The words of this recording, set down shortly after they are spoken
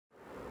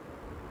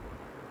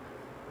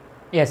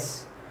Yes.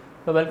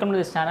 So welcome to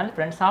this channel,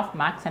 friends of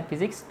Maths and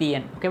Physics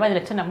TN. Okay, this is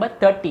lecture number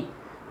 30.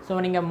 So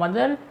நீங்கள்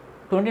முதல்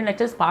 20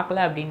 lectures பார்க்கல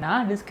அப்படின்னா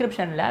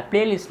டிஸ்கிரிப்ஷனில்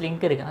playlist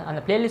link இருக்குது.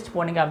 அந்த பிளேலிஸ்ட்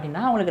போனீங்க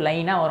அப்படின்னா உங்களுக்கு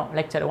லைனாக வரும்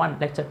lecture 1,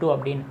 lecture 2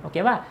 அப்படின்னு.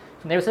 ஓகேவா?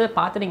 இந்த விஷயத்தை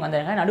பார்த்து நீங்கள்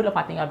வந்துடுங்க. நடுவில்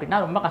பார்த்தீங்க அப்படின்னா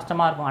ரொம்ப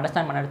கஷ்டமாக இருக்கும்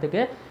அண்டர்ஸ்டாண்ட்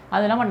பண்ணுறதுக்கு.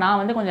 அது இல்லாமல் நான்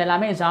வந்து கொஞ்சம்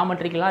எல்லாமே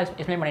ஜாமெட்ரிக்கலாக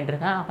எக்ஸ்பிளைன் பண்ணிட்டு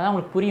இருக்கேன். அப்போ தான்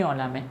உங்களுக்கு புரியும்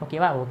எல்லாமே.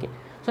 ஓகேவா? ஓகே.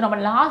 ஸோ நம்ம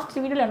லாஸ்ட்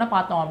வீடியோவில் என்ன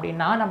பார்த்தோம்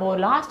அப்படின்னா நம்ம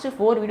ஒரு லாஸ்ட்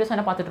 4 வீடியோஸ்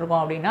என்ன பார்த்துட்டு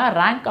இருக்கோம் அப்படின்னா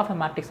ரேங்க் ஆஃப் அ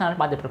மேட்ரிக்ஸ் தான்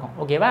பார்த்துட்டு இருக்கோம்.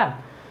 ஓகேவா?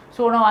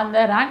 ஸோ நம்ம அந்த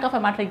ரேங்க் ஆஃப் அ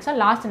மேட்ரிக்ஸாக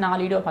லாஸ்ட்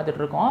 4 வீடியோ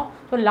பார்த்துட்டு இருக்கோம்.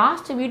 ஸோ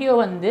லாஸ்ட் வீடியோ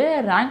வந்து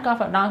ரேங்க்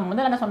ஆஃப் நான்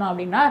முதல்ல என்ன சொன்னோம்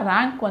அப்படின்னா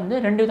ரேங்க் வந்து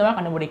 2 விதமாக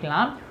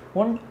கண்டுபிடிக்கலாம்.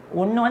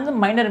 ஒன்று வந்து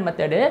மைனர்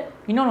மெத்தடு,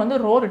 இன்னொன்று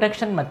வந்து ரோ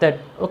ரிடக்ஷன் மெத்தட்.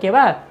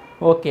 ஓகேவா?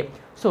 ஓகே.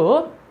 ஸோ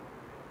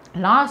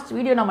லாஸ்ட்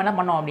வீடியோ நம்ம என்ன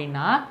பண்ணோம்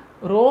அப்படின்னா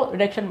ரோ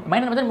ரிடக்ஷன்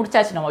மைனர் மெத்தட்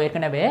முடிச்சாச்சு நம்ம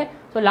ஏற்கனவே.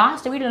 ஸோ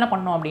லாஸ்ட் வீடியோ என்ன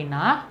பண்ணோம்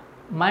அப்படின்னா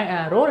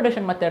ரோ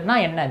ரிடக்ஷன் மெத்தட்னா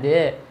என்னது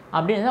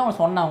அப்படின்னு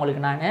தான் சொன்னேன்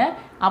உங்களுக்கு நான்.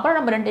 அப்புறம்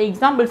நம்ம 2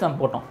 எக்ஸாம்பிள்ஸ் நம்ம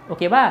போட்டோம்.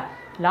 ஓகேவா?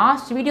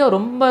 லாஸ்ட் வீடியோ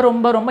ரொம்ப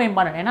ரொம்ப ரொம்ப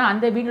இம்பார்ட்டன்ட். ஏன்னா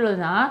அந்த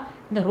வீடியோவில் தான்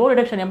இந்த ரோ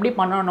ரிடக்ஷன் எப்படி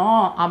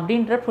பண்ணணும்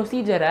அப்படின்ற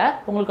ப்ரொசீஜரை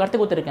உங்களுக்கு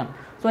கற்றுக் கொடுத்துருக்கேன்.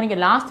 ஸோ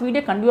நீங்கள் லாஸ்ட்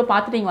வீடியோ கண்டிப்பாக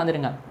பார்த்துட்டு இங்கே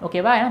வந்துடுங்க.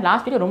 ஓகேவா? ஏன்னா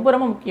லாஸ்ட் வீடியோ ரொம்ப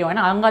ரொம்ப முக்கியம்.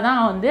 ஏன்னா அங்கே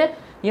தான் வந்து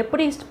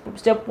எப்படி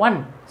ஸ்டெப் 1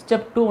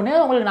 ஸ்டெப் 2ன்னு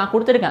உங்களுக்கு நான்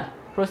கொடுத்துருக்கேன்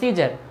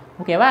ப்ரொசீஜர்.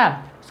 ஓகேவா?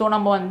 ஸோ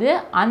நம்ம வந்து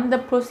அந்த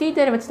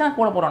ப்ரொசீஜரை வச்சு தான்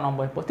போட போகிறோம்.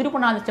 நம்ம இப்போ திரும்ப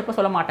நான் அந்த ஸ்டெப்பை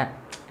சொல்ல மாட்டேன்.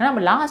 ஏன்னா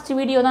நம்ம லாஸ்ட்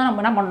வீடியோ தான்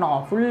நம்ம என்ன பண்ணோம்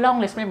ஃபுல்லாக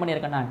உங்களுக்கு எக்ஸ்பிளைன்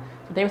பண்ணியிருக்கேன் நான்.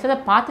 ஸோ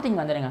தயவுசெய்து பார்த்துட்டு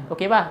இங்கே வந்துடுங்க.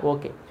 ஓகேவா?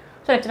 Okay.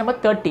 So lecture number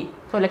 30.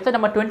 So lecture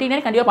number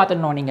 29 கண்டிப்பாக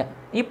பார்த்துடணும் நீங்கள்.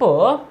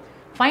 இப்போது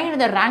find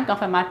the rank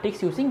of a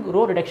matrix using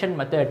row reduction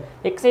method.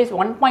 Exercise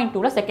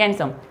 1.2ல் second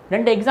sum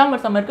 2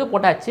 example some இருக்குது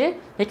போட்டாச்சு.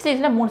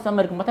 எக்ஸசைஸில் 3 சம்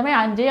இருக்குது. மொத்தமே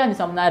 5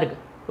 சம் தான் இருக்குது.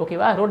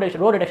 ஓகேவா?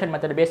 ரோ ரிடக்ஷன்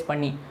மெத்தட் பேஸ்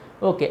பண்ணி.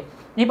 ஓகே.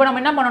 இப்போ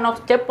நம்ம என்ன பண்ணணும்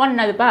ஸ்டெப் 1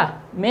 என்னதுப்பா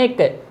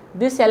make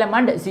this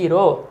element 0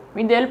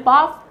 with the help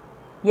of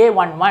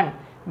a11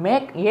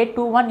 make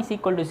a21 is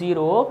equal to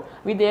 0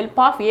 with the help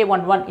of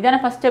a11. இதான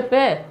ஃபர்ஸ்ட்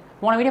ஸ்டெப்பு.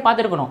 போன வீடியோ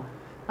பார்த்துருக்கணும்.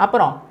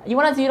 அப்புறம்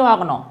இவனை 0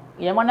 ஆகணும்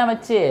எவனை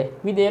வச்சு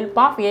with the help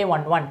of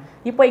a11.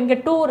 இப்போ இங்கே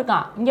 2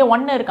 இருக்கான், இங்கே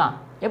 1 இருக்கான்.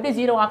 எப்படி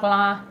 0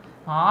 ஆக்கலாம்?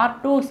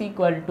 r2 is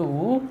equal to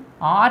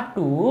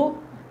r2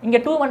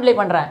 இங்கே 2 மல்டிப்ளை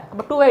பண்ணுறேன்.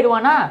 அப்போ 2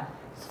 ஆகிடுவானா?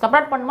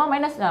 செப்பரேட் பண்ணுமா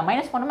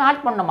மைனஸ் பண்ணுமா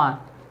ஆட் பண்ணணுமா?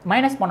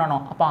 மைனஸ்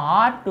பண்ணணும். அப்போ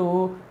r2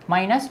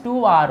 மைனஸ்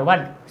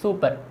 2r1.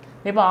 சூப்பர்.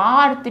 இப்போ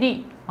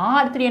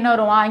r3 என்ன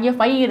வருவா? இங்கே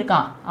 5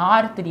 இருக்கான்.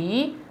 r3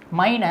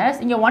 மைனஸ்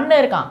இங்கே 1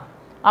 இருக்கான்.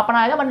 அப்போ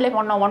நான் எதை மல்டிப்ளை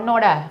பண்ணணும்?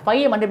 1ஓட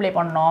 5 மல்டிப்ளை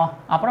பண்ணணும்,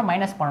 அப்புறம்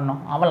மைனஸ் பண்ணணும்.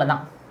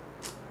 அவ்வளோதான்.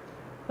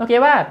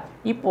 ஓகேவா?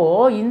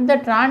 இப்போது இந்த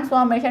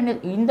டிரான்ஸ்ஃபார்மேஷன்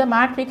இந்த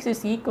மேட்ரிக்ஸ்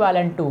இஸ்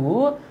ஈக்குவலன்ட் டு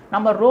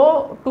நம்ம ரோ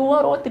 2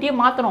 ரோ 3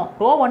 மாற்றணும்.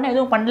 ரோ 1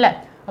 எதுவும் பண்ணல.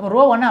 அப்போ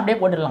ரோ 1 அப்படியே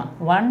போட்டுடலாம்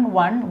 1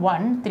 1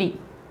 1 3.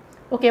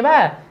 ஓகேவா?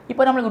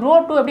 இப்போ நம்மளுக்கு ரோ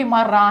 2 எப்படி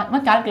மாறுறான்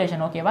இன்னும்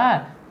கால்குலேஷன். ஓகேவா?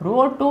 Row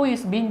 2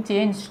 is being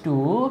change to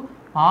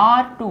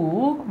r2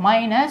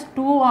 minus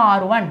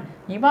 2r1.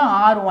 இவன்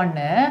r1,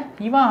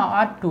 இவன்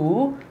r2,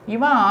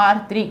 இவன்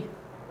r3.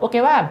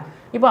 ஓகேவா?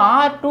 இப்போ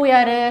r2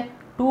 யார்?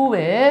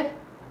 2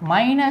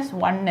 மைனஸ்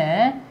 1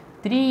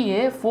 3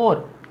 4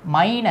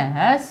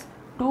 மைனஸ்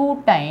 2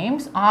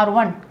 டைம்ஸ்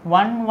r1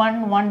 1 1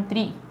 1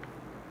 3.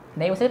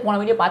 தயவுசெய்து போன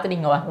வீடியோ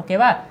பார்த்துட்டீங்கவா?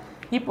 ஓகேவா?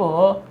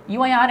 இப்போது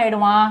இவன் யார்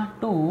ஆகிடுவான்?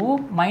 2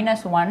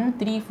 மைனஸ் 1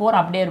 3 4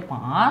 அப்படியே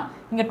இருப்பான்.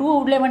 இங்கே 2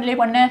 உள்ளே மல்டிப்ளை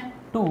பண்ணு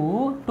 2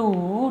 2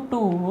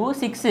 2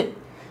 6.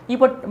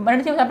 இப்போ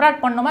 2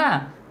 செப்பரேட் பண்ணுமா?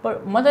 இப்போ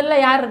முதல்ல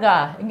யார் இருக்கா?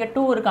 இங்கே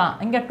 2 இருக்கான்,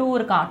 இங்கே 2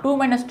 இருக்கான். 2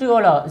 மைனஸ் 2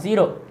 எவ்வளோ?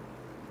 0.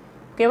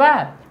 ஓகேவா?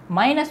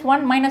 மைனஸ்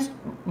 1 மைனஸ்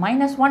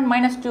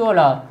 2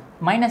 எவ்வளோ?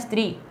 மைனஸ்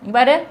 3. இங்கே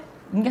பாரு,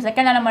 இங்கே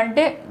செகண்ட்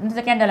எலமெண்ட்டு, இந்த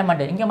செகண்ட்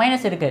எலமெண்ட்டு, இங்கே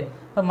மைனஸ் இருக்குது.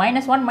 இப்போ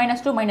minus 1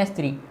 minus 2 minus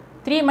 3.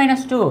 3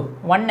 minus 2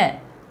 1.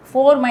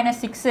 4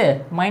 minus 6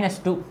 minus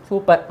 2.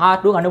 Super.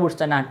 r2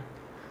 கண்டுபிடிச்சிட்டேன் நான்.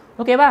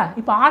 ஓகேவா?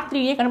 இப்போ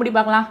r3 கண்டுபிடி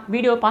பார்க்கலாம்.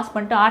 வீடியோ பாஸ்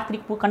பண்ணிட்டு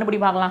r3 கண்டுபிடி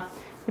பார்க்கலாம்.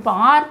 இப்போ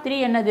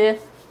r3 என்னது?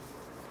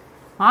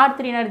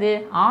 r3 என்னது?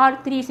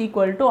 r3 is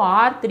equal to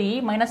r3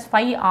 minus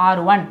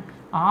 5r1.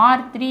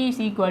 r3 is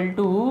equal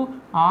to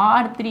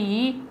r3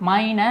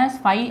 minus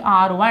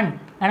 5r1.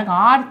 எனக்கு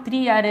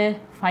r3 யார்?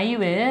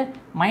 5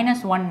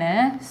 மைனஸ் 1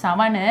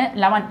 7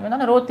 11. இவன்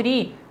தான் ரோ 3.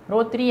 ரோ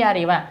 3 யார்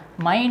இவன்?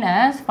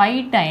 Minus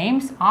 5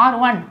 times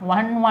r1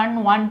 1 1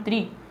 1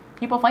 3.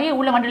 இப்போ 5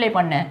 உள்ளே மல்டிப்ளை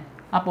பண்ணு.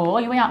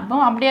 அப்போது இவன்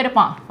அப்படியே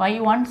இருப்பான் 5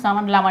 1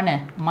 7 11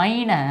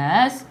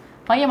 மைனஸ்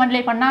 5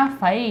 மல்டிப்ளை பண்ணால்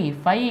 5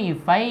 5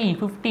 5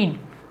 15.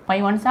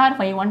 5 1 சார்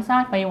 5 1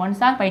 சார் 5 1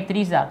 சார் 5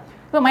 3 சார்.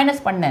 இப்போ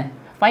மைனஸ் பண்ணு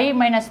 5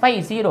 மைனஸ்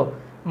 5 0.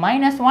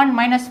 மைனஸ் 1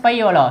 மைனஸ் 5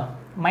 எவ்வளோ?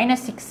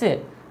 மைனஸ் 6.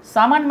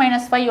 7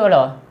 மைனஸ் 5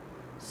 எவ்வளோ?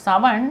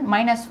 7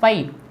 minus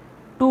 5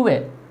 2.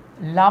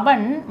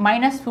 11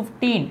 minus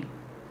 15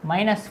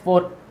 minus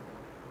 4.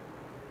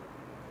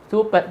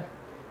 Super.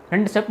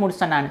 2 step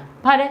முடிச்சிட்டேன் நான்.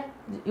 பாரு,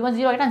 இவன்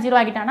 0 ஆகிட்டான், 0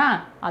 ஆகிட்டானா?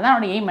 அதான்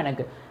என்னோட எய்ம்.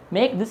 எனக்கு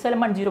make this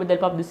element 0 with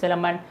help of this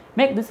element,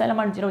 make this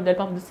element 0 with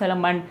help of this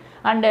element.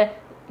 And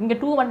இங்கே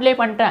 2 மல்டிப்ளை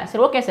பண்ணிட்டேன்.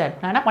 சரி, ஓகே சார்,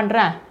 நான் என்ன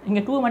பண்ணுறேன்?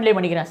 இங்கே 2 மல்டிப்ளை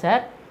பண்ணிக்கிறேன்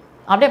சார்,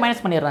 அப்படியே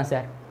மைனஸ் பண்ணிடுறேன்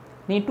சார்.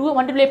 நீ 2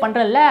 மல்டிப்ளை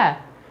பண்ணுறல்ல,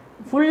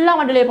 ஃபுல்லாக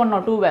மல்டிப்ளை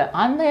பண்ணணும் 2வை.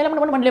 அந்த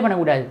எலமெண்ட் மட்டும் மல்டிப்ளை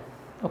பண்ணக்கூடாது.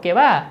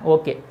 ஓகேவா?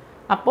 ஓகே.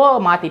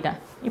 அப்போது மாற்றிட்டேன்.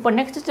 இப்போ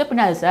நெக்ஸ்ட் ஸ்டெப்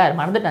என்னது சார்?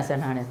 மறந்துட்டேன்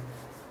சார் நான்.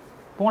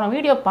 போன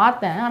வீடியோ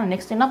பார்த்தேன், ஆனால்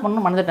நெக்ஸ்ட் என்ன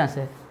பண்ணணும் மறந்துட்டேன்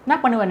சார். என்ன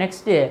பண்ணுவேன்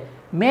next?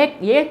 Make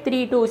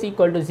a32 is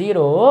equal to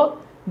 0,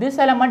 this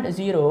element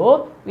 0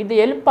 with the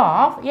help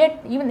of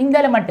இந்த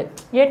எலிமெண்ட்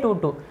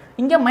a22.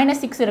 இங்கே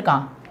 -6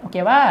 இருக்கான்.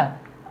 ஓகேவா?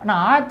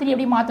 நான் R3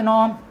 எப்படி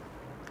மாற்றணும்?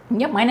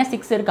 இங்கே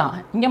 -6 இருக்கான்,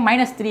 இங்கே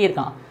 -3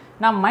 இருக்கான்.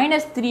 நான்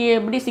 -3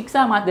 எப்படி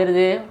 6ஆக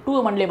மாற்றுறது? 2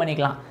 மல்டிப்ளை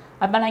பண்ணிக்கலாம்.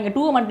 அப்போ நான் இங்கே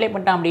 2 மல்டிப்ளை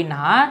பண்ணிட்டேன்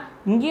அப்படின்னா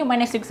இங்கேயும்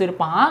 -6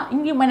 இருப்பான்,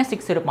 இங்கேயும்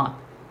 -6 இருப்பான்.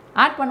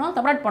 ஆட் பண்ணுவோம்,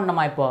 சப்ராக்ட்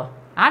பண்ணணுமா? இப்போது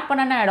ஆட்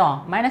பண்ண என்ன ஆகிடும்?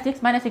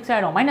 -6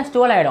 ஆகிடும்,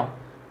 -12 ஆகிடும்.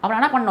 அப்புறம்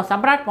என்ன பண்ணணும்?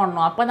 சப்ராக்ட்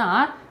பண்ணணும். அப்போ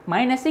தான்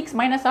 -6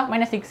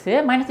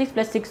 -6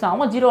 + 6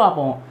 ஆகும், 0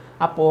 ஆகும்.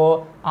 அப்போது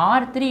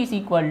R3 is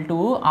equal to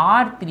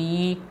R3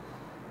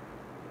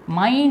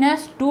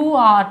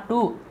 -2R2.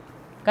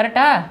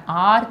 கரெக்டா?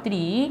 R3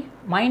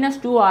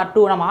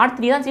 -2R2. நம்ம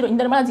R3 தான் 0,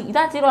 இந்த மாதிரி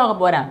இதான் 0 ஆக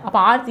போகிறேன். அப்போ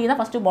R3 தான்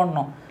ஃபஸ்ட்டு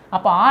போடணும்.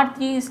 அப்போ R3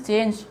 is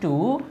changed to,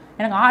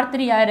 எனக்கு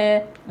R3 யார்?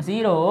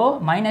 0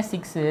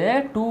 -6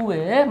 2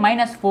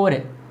 -4.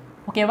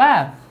 ஓகேவா?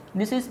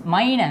 This is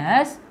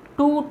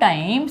 -2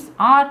 times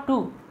R2.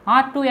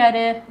 R2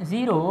 யார்?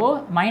 0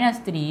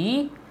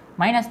 -3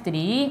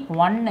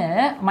 1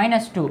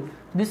 -2.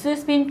 This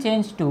is been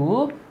changed to,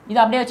 இது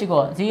அப்படியே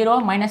வச்சுக்கோ, 0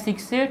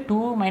 -6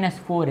 2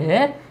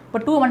 -4. இப்போ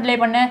 2 மல்டிப்ளை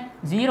பண்ண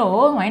 0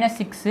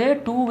 -6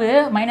 2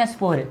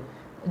 -4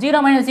 0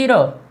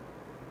 -0.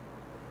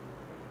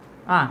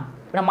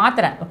 இப்போ நான்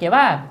மாற்றுறேன்.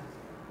 ஓகேவா?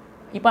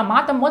 இப்போ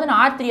மாற்றும் போது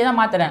நான் R3 தான்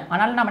மாற்றுறேன்.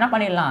 அதனால் நம்ம என்ன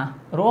பண்ணிடலாம்?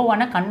 ரோ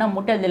 1 கண்ணை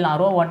முட்டை எழுதிடலாம்,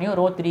 ரோ 1ஐயும்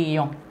ரோ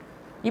 3ஐயும்.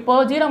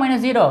 இப்போது 0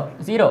 -0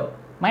 0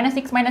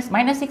 -6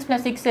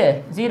 + 6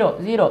 0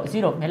 0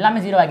 0 எல்லாமே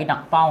 0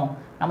 ஆகிட்டான். பாவம்,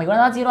 நம்ம இவ்வளோ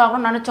தான் 0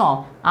 ஆகணும்னு நினச்சோம்,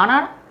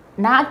 ஆனால்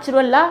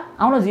நேச்சுரலாக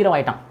அவனும் 0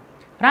 ஆகிட்டான்.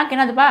 ரேங்க்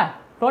என்னதுப்பா?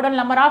 டோட்டல்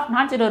நம்பர் ஆஃப்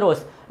நான் ஜீரோ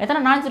ரோஸ். எத்தனை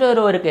நான் ஜீரோ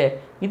ரோ இருக்குது?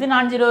 இது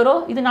நான் ஜீரோ ரோ,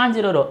 இது நான்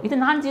ஜீரோ ரோ. இது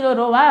நான் ஜீரோ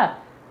ரோவா?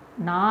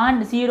 நான்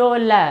ஜீரோ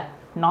இல்லை,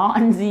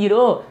 நான்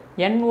ஜீரோ,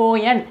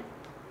 NON,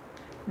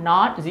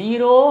 நாட்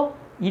ஜீரோ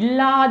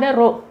இல்லாத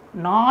ரோ,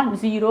 நான்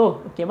ஜீரோ.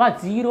 ஓகேவா?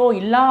 ஜீரோ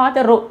இல்லாத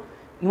ரோ.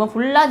 இவன்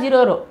ஃபுல்லாக ஜீரோ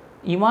ரோ.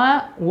 இவன்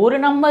ஒரு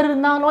நம்பர்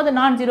இருந்தாலும் அது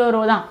நான் ஜீரோ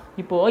ரோ தான்.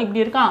 இப்போது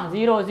இப்படி இருக்கான்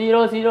 0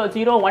 0 0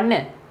 0 1.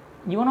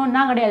 இவனும்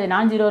என்ன கிடையாது,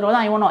 நான் ஜீரோ ரோ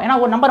தான் இவனும். ஏன்னா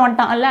ஒரு நம்பர்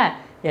வந்துட்டான்ல,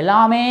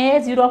 எல்லாமே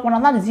 0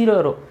 பண்ணால் தான் அது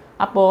 0 ரோ.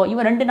 அப்போது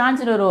இவன் 2 நான்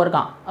ஜீரோ ரோ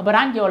இருக்கான். அப்போ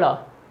ரேங்க் எவ்வளோ?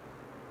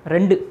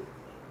 2.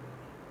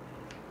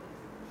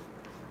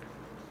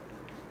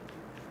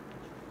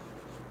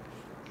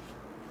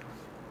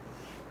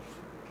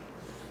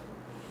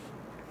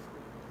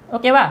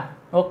 ஓகேவா?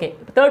 ஓகே,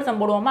 இப்போ தேர்ட் சம்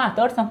போடுவோமா?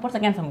 தேர்ட் சம் போட்டு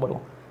செகண்ட் சம்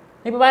போடுவோம்.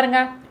 இப்போ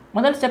பாருங்கள்,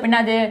 முதல் ஸ்டெப்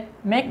என்னது?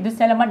 Make this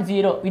element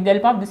 0 with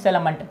help of this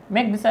element.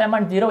 Make this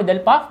element 0 with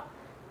help of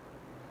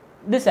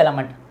this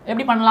element.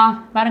 எப்படி பண்ணலாம்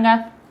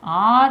பாருங்கள்?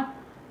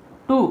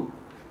 R2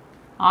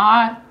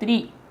 R3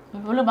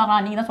 எவ்வளோ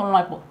பார்க்கலாம், நீங்கள் தான்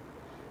சொல்லலாம்.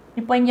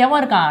 இப்போ இங்கே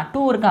எவன் இருக்கான்?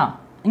 2 இருக்கான்.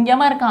 இங்கே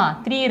எவன் இருக்கான்?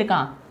 3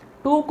 இருக்கான்.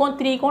 2க்கும்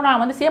 3க்கும்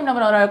நான் வந்து சேம்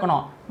நம்பர் வர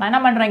வைக்கணும். நான் என்ன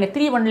பண்ணுறேன்? இங்கே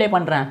 3 மல்டிப்ளை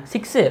பண்ணுறேன்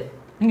 6,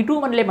 இங்கே 2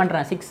 மல்டிப்ளை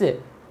பண்ணுறேன் 6.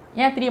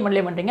 ஏன் 3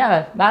 மல்டிப்ளை பண்ணுறீங்க?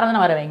 வேறு தானே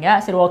வர வைங்க.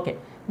 சரி ஓகே,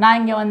 நான்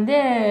இங்கே வந்து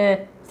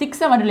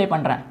 6 மல்டிப்ளை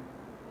பண்ணுறேன்.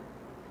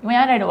 இவன்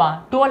யார் ஆகிடுவான்?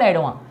 12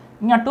 ஆகிடுவான்.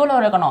 இங்கே 12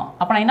 வர வைக்கணும்.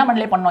 அப்போ நான் என்ன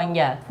மல்டிப்ளை பண்ணணும்?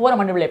 இங்கே 4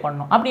 மல்டிப்ளை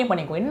பண்ணணும். அப்படியே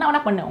பண்ணிக்கோ, என்ன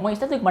வேணால் பண்ணு, உங்கள்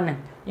இஷ்டத்துக்கு பண்ணு,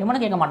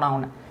 எவனும் கேட்க மாட்டான்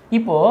அவனை.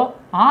 இப்போது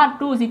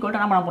R2 =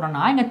 என்ன பண்ண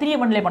போகிறேன்னா, இங்கே 3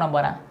 மல்டிப்ளை பண்ண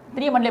போகிறேன்.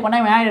 3 மல்டிப்ளை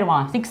பண்ணால் இவன்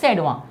ஆகிடுவான் 6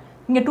 ஆகிடுவான்.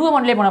 இங்கே 2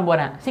 மல்டிப்ளை பண்ண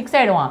போகிறேன் 6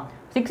 ஆகிடுவான்.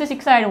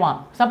 6 ஆகிடுவான்.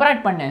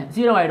 செப்பரேட் பண்ணு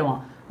 0 ஆகிடுவான்.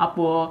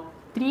 அப்போது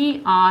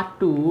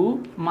 3R2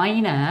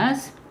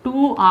 -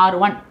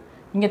 2R1.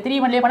 இங்கே 3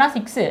 மல்டிப்ளை பண்ணால்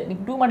 6,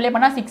 இங்கே 2 மல்டிப்ளை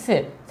பண்ணால் 6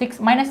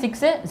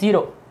 -6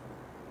 0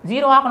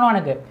 0 ஆக்கணும்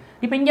எனக்கு.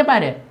 இப்போ இங்கே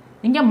பாரு,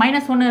 இங்கே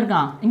 -1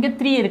 இருக்கான், இங்கே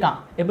 3 இருக்கான்.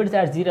 எப்படி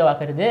சார் 0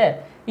 ஆக்குறது?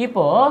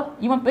 இப்போது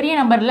இவன் பெரிய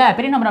நம்பரில்,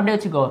 பெரிய நம்பர் அப்படியே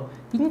வச்சுக்கோ.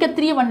 இங்கே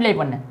 3 மல்டிப்ளை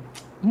பண்ணு,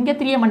 இங்கே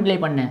 3 மல்டிப்ளை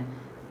பண்ணு.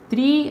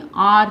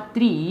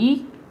 3R3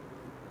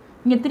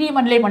 இங்கே 3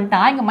 மல்டிப்ளை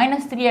பண்ணிட்டா இங்கே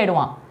 -3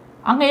 ஆகிடுவான்.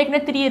 அங்கே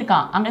ஏற்கனவே 3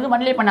 இருக்கான், அங்கே எதுவும்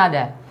மல்டிப்ளை பண்ணாத.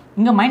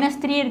 இங்கே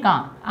 -3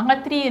 இருக்கான், அங்கே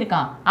 3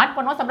 இருக்கான். ஆட்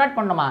பண்ணுவோம், சப்ராக்ட்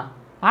பண்ணணுமா?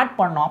 ஆட்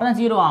பண்ணோம், அப்போ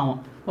தான் 0 ஆகும்.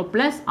 இப்போ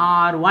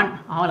 +R1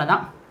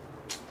 அவ்வளோதான்.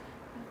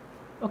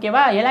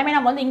 ஓகேவா? எல்லாமே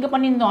நம்ம வந்து இங்கே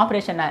பண்ணியிருந்தோம்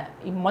ஆப்ரேஷனை.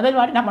 முதல்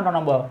வாட்டி என்ன பண்ணுறோம்?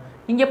 நம்ம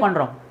இங்கே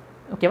பண்ணுறோம்.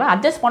 ஓகேவா?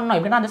 அட்ஜஸ்ட் பண்ணோம்,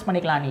 இப்படின்னா அட்ஜஸ்ட்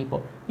பண்ணிக்கலாம். நீ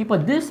இப்போ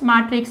this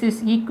matrix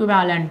is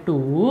equivalent to,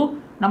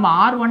 நம்ம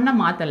R1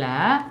 மாற்றலை,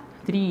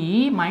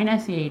 3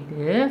 -8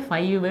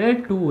 5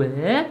 2.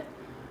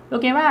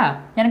 ஓகேவா?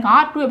 எனக்கு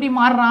R2 எப்படி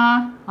மாறுறான்?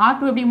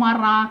 R2 எப்படி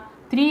மாறுறான்?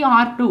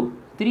 3R2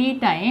 3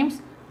 டைம்ஸ்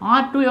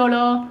R2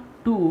 எவ்வளோ?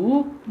 2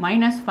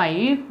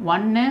 -5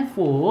 1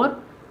 4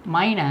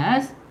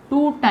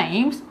 -2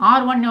 டைம்ஸ்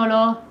R1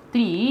 எவ்வளோ?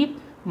 3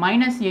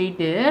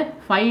 -8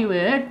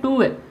 5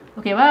 2.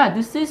 ஓகேவா?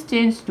 This is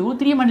change to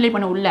 3 multiply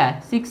பண்ண உள்ள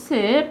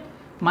 6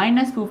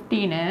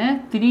 -15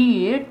 3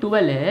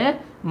 12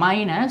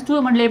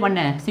 -2 மல்டிப்ளை பண்ண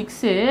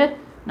 6.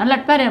 நல்லா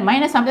பாரு,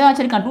 மைனஸ் அப்படியே தான்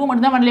வச்சுருக்கேன், 2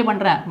 மட்டும் தான் மல்டிப்ளை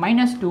பண்ணுறேன்.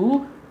 -2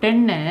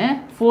 10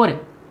 4.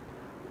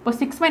 இப்போ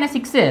 6 -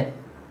 6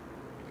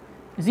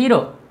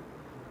 0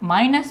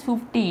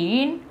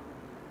 -15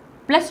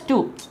 + 2.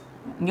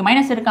 இங்கே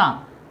மைனஸ் இருக்கான்.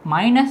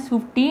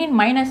 -15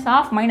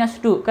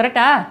 -2.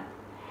 கரெக்டா?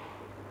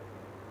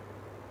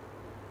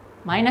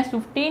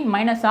 -15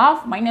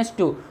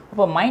 -2.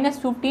 அப்போ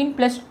 -15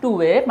 + 2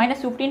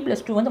 -15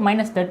 + 2 வந்து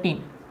 -13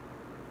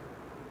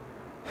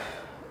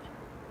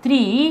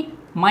 3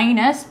 -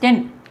 10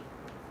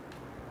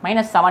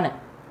 -7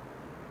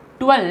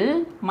 12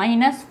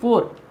 -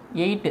 4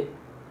 8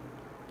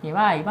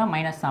 ஓகேவா இப்போ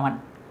 -7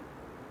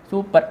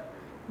 சூப்பர்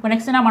இப்போ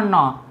நெக்ஸ்ட் என்ன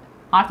பண்ணோம்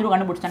R3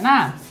 கண்டுபிடிச்சேன்னா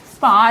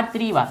இப்போ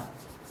R3 வா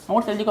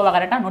நோட்ஸ் எழுதிக்கோவா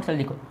கரெக்டாக நோட்ஸ்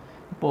எழுதிக்கோ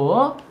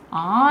இப்போது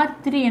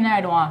R3 என்ன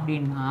ஆகிடுவான்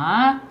அப்படின்னா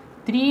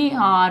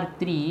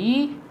 3R3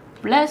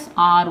 +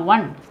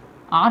 R1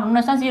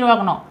 R1 தான் 0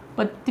 ஆகணும்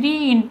இப்போ 3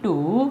 ×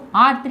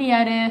 R3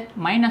 யார்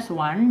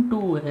 -1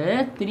 2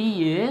 3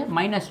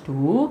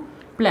 -2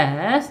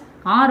 ப்ளஸ்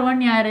R1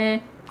 யார்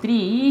 3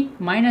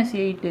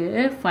 -8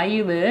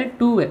 5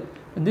 2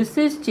 this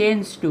is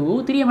changed to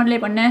 3 multiply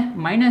பண்ண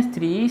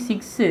 -3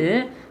 6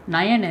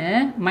 9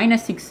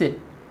 -6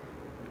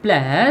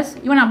 ப்ளஸ்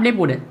இவன் அப்படியே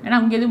போடு ஏன்னா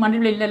இங்கே எதுவும்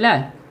மல்டிப்ளை இல்லைல்ல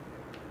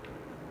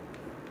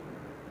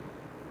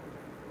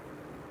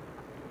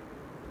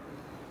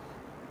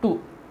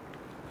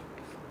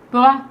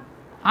இப்போ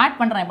ஆட்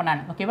பண்ணுறேன் இப்போ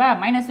நான் ஓகேவா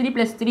 -3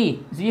 + 3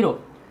 0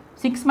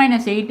 6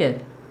 - 8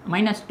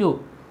 -2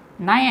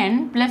 9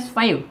 +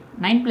 5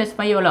 9 +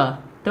 5 எவ்வளோ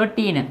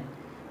 13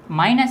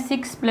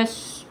 -6 +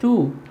 2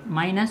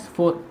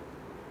 -4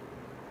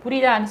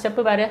 புரியுதா அந்த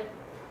ஸ்டெப்பு பாரு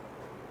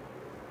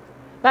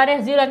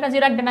 0 இருக்குன்னா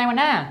 0 ஆகிட்டு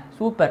நான்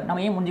சூப்பர்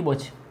நம்ம ஏன் முடிஞ்சு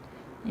போச்சு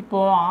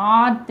இப்போது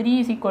R3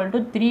 =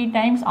 3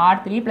 ×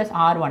 R3 +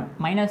 R1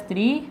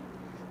 -3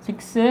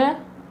 6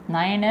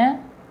 9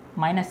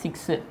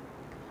 -6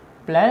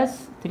 plus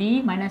 3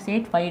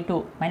 -8 5 2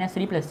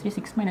 -3 + 3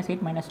 6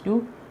 -8 -2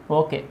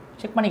 okay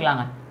check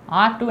பண்ணிக்கலாங்க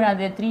R2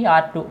 அது 3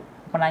 R2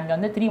 இப்போ நான் இங்கே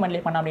வந்து 3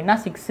 மல்டிப்ளை பண்ணேன் அப்படின்னா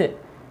 6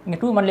 இங்கே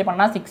 2 மல்டிப்ளை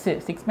பண்ணால் 6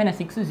 6 -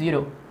 6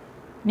 0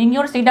 நீங்கள்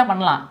ஒரு ஸ்ட்ரெயிட்டாக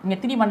பண்ணலாம் இங்கே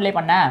 3 மல்டிப்ளை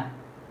பண்ண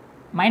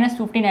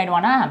 -15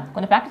 ஆகிடுவானா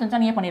கொஞ்சம் ப்ராக்டிஸ்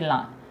வச்சா நீங்கள்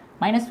பண்ணிடலாம்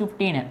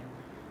 -15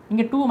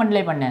 இங்கே 2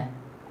 மல்டிப்ளை பண்ணு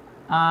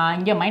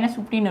இங்கே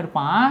 -15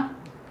 இருப்பான்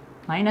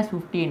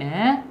 -15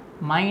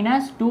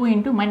 -2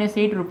 ×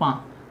 -8 இருப்பான்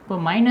இப்போ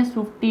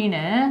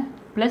 -15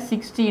 +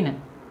 16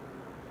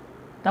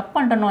 தப்பு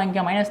பண்ணிட்டணும்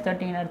இங்கே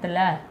 -13 இடத்துல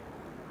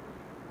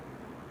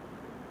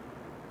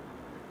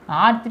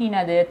R3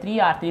 அது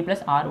 3R3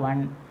 +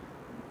 R1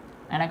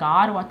 எனக்கு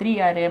R3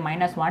 யார்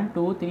 -1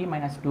 2 3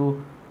 -2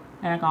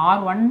 எனக்கு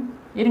R1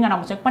 இருங்க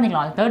நம்ம செக்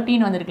பண்ணிக்கலாம் அது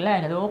 13 வந்துருக்குல்ல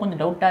எனக்கு ஏதோ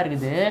கொஞ்சம் டவுட்டாக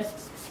இருக்குது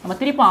நம்ம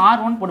திருப்பி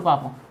R1 போட்டு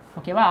பார்ப்போம்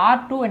ஓகேவா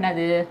R2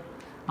 என்னது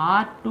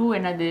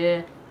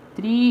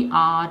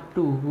 3R2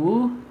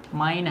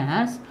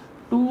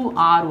 -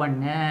 2R1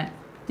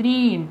 3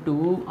 ×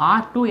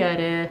 R2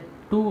 யார்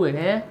 2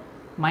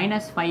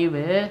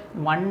 -5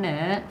 1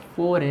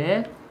 4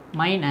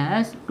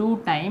 -2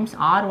 டைம்ஸ்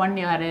R1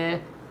 யார்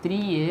 3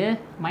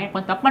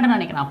 கொஞ்சம் தப்பு பண்ணுறேன்னு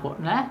நினைக்கிறேன் அப்போது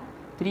இல்லை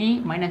 3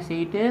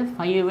 -8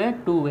 5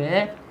 2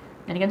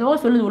 எனக்கு ஏதோ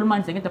சொல்லுது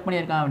உள்மான்ஸுக்கு தப்பு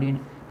பண்ணியிருக்கான் அப்படின்னு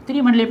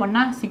 3 மல்டிப்ளை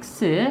பண்ணால்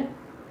 6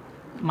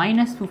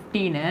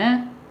 -15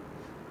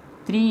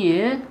 3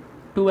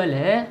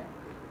 12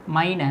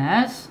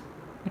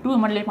 -2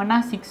 மல்டிப்ளை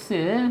பண்ணால்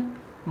 6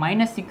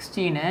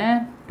 -16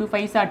 2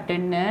 5s are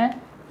 10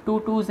 2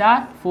 2s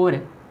are 4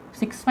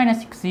 6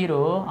 - 6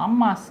 0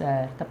 ஆமாம்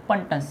சார் தப்பு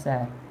பண்ணிட்டேன்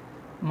சார்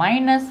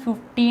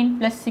 -15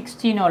 +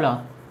 16 எவ்வளோ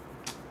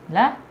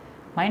இல்லை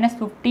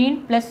 -15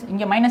 ப்ளஸ்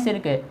இங்கே மைனஸ்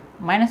இருக்குது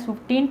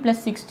 -15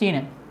 +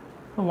 16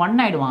 இப்போ 1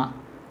 ஆகிடுவான்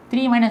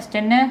 3 -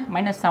 10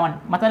 -7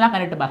 மற்றதெல்லாம்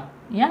கரெக்டுப்பா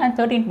ஏன்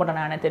 13 போட்டேன்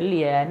நான்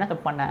தெரியலையே என்ன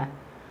தப்பு பண்ணேன்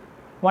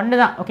 1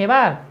 தான்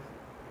ஓகேவா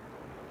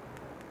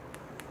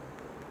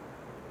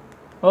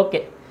ஓகே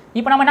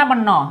இப்போ நம்ம என்ன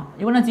பண்ணணும்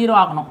இவனை 0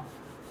 ஆகணும்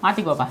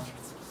மாற்றிக்கோப்பா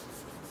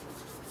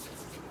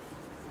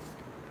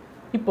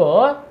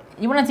இப்போது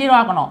இவனை 0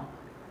 ஆக்கணும்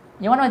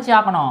இவனை வச்சு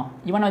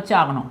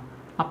ஆக்கணும்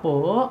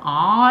அப்போது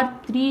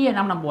R3 என்ன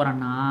பண்ண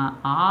போகிறேன்னா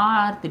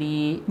R3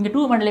 இங்கே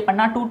 2 மல்டிப்ளை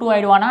பண்ணால் 2 2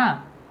 ஆகிடுவானா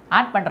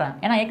ஆட் பண்ணுறேன்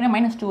ஏன்னா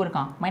ஏற்கனவே -2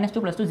 இருக்கான்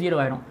 -2 + 2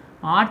 0 ஆகிடும்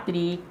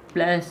R3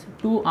 +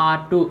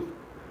 2R2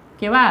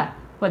 ஓகேவா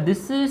இப்போ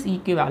திஸ் இஸ்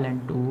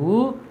ஈக்குவேலன்ட் டு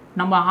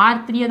நம்ம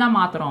R3 தான்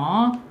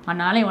மாற்றுறோம்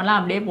அதனால இவெல்லாம்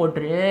அப்படியே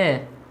போட்டுரு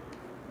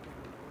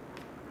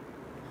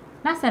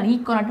என்ன சார்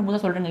ஈக்குவலன்ட்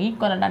புதுசாக சொல்கிறீங்க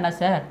ஈக்குவலண்ட்டாக என்ன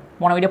சார்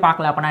போன வீடியோ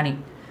பார்க்கல அப்போ நான்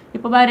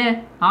இப்போ பாரு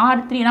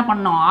R3 என்ன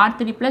பண்ணோம்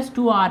R3 +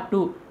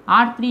 2R2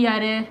 R3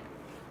 யார்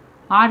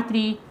R3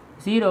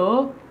 0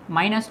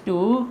 -2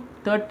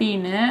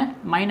 13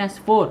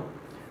 -4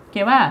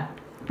 ஓகேவா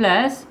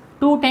ப்ளஸ்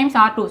 2 டைம்ஸ்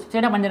R2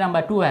 ஸ்ட்ரெயிட்டாக பண்ணி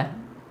நம்ம 2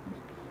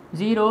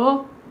 0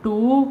 2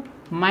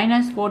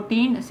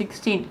 -14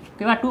 16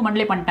 ஓகேவா 2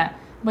 மல்டிப்ளை பண்ணிட்டேன்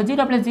இப்போ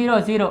 0 + 0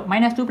 0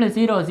 -2 +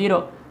 0 0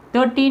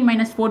 13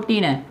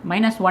 -14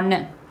 -1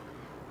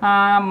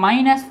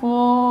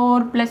 -4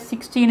 +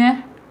 16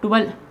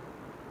 12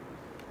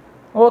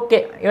 ஓகே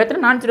எத்தனை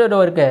நான்-0 ரோ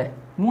இருக்குது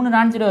 3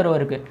 நான்-0 ரோ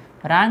இருக்குது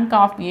rank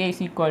of A is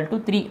equal to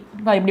 3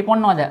 இப்போ இப்படி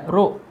பண்ணோம் அதை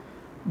row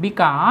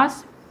because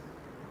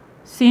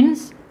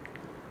since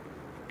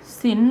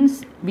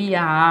we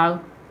have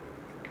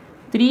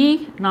 3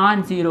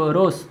 non-zero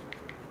rows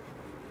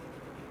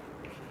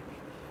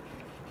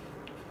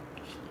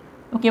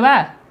ஓகேவா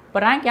இப்போ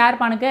ரேங்க் யார்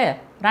பானுக்கு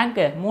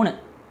ரேங்க்கு 3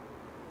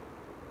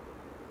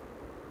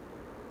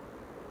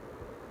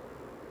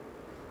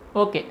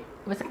 ஓகே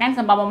இப்போ செகண்ட்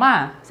சம் பார்ப்போமா?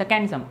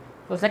 Second sum.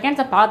 So second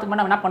sum பார்த்துக்கு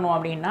நம்ம என்ன பண்ணுவோம்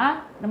அப்படின்னா,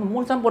 நம்ம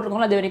 3 சம்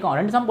போட்டிருக்கோம்ல அது வரைக்கும்,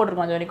 2 சம்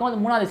போட்டிருக்கோம் அது வரைக்கும், அது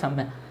 3வது சம்.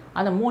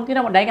 அந்த 3த்தையும்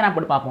நம்ம டயக்ராம்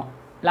போட்டு பார்ப்போம்.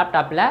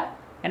 லேப்டாப்பில்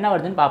என்ன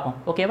வருதுன்னு பார்ப்போம்.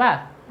 ஓகேவா?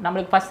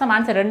 நம்மளுக்கு ஃபஸ்ட் சம்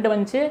ஆன்சர் 2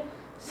 வந்துச்சு,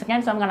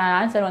 செகண்ட் சம்க்கான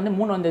ஆன்சர் வந்து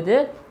 3 வந்தது.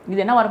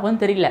 இது என்ன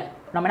வரப்போகுதுன்னு தெரியல.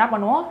 நம்ம என்ன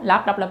பண்ணுவோம்,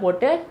 லேப்டாப்பில்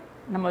போட்டு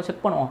நம்ம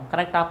செக் பண்ணுவோம்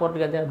கரெக்டாக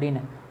போட்டுருக்குது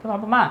அப்படின்னு. ஸோ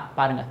பார்ப்போமா?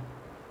 பாருங்கள்.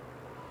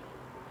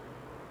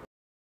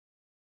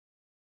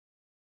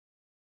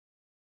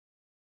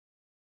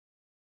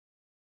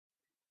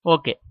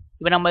 ஓகே,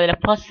 இப்போ நம்ம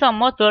இதில் ஃபர்ஸ்ட்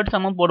சம்மோ தேர்ட்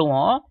சம்மும்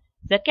போடுவோம்.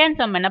 செகண்ட்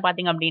சம் என்ன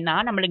பார்த்தீங்க அப்படின்னா,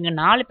 நம்மளுக்கு இங்கே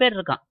 4 பேர்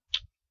இருக்கான்.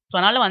 ஸோ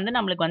அதனால் வந்து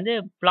நம்மளுக்கு வந்து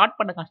பிளாட்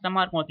பண்ண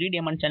கஷ்டமாக இருக்கும் 3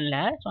 டைமென்ஷனில்.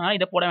 ஸோ அதனால்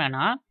இதை போட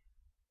வேணாம்,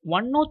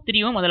 1ம்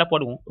 3யும் முதல்ல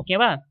போடுவோம்.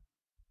 ஓகேவா?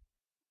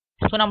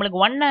 ஸோ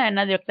நம்மளுக்கு 1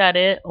 என்னது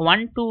வெக்டாரு,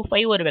 1 2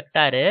 5 ஒரு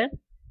வெக்டாரு.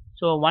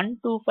 ஸோ 1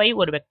 2 5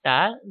 ஒரு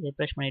வெக்டார்.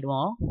 ரிஃப்ரெஷ்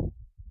பண்ணிடுவோம்.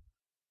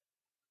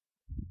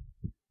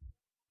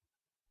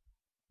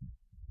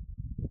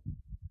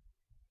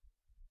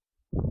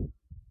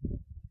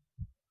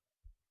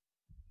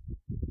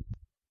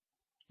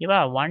 ஓகேவா?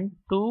 1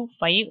 2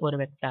 5 ஒரு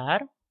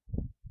வெக்டார்.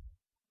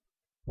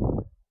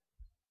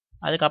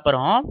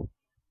 அதுக்கப்புறம்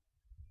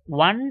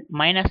 1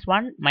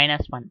 -1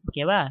 -1.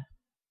 ஓகேவா?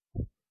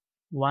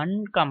 1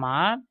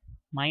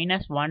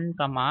 -1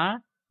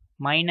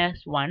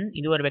 -1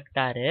 இது ஒரு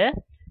வெக்டாரு.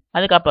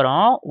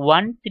 அதுக்கப்புறம்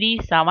 1 3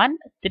 7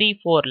 3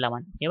 4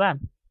 11. ஓகேவா?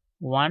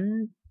 1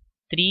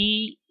 3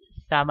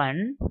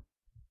 7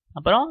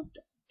 அப்புறம்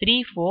 3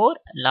 4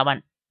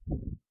 11.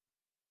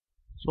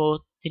 ஸோ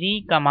 3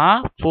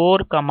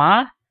 4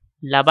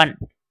 11.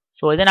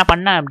 ஸோ இதை நான்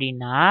பண்ணேன்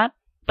அப்படின்னா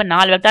இப்போ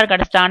 4 வெக்டார்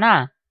கிடச்சிட்டானா?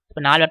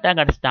 இப்போ 4 வெக்டார்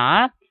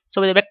கிடச்சிட்டான். ஸோ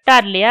இது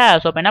வெக்டார் இல்லையா?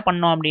 ஸோ இப்போ என்ன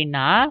பண்ணோம்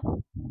அப்படின்னா,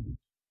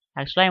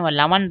 ஆக்சுவலாக இவன்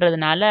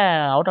 11ன்றதுனால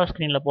அவுட் ஆஃப்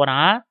ஸ்க்ரீனில்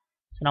போகிறான்.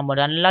 ஸோ நம்ம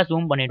நல்லா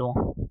ஜூம் பண்ணிவிடுவோம்.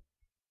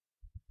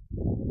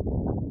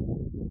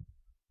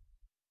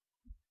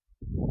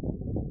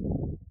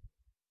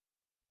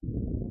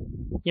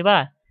 ஓகேவா?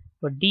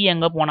 இப்போ டி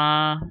எங்கே போனா?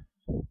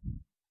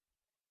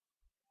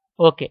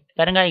 ஓகே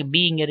பாருங்க,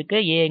 பி இங்கே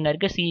இருக்குது, ஏ இங்கே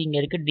இருக்குது, சி இங்கே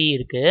இருக்குது, டி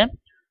இருக்குது.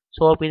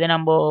 ஸோ இப்போ இதை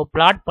நம்ம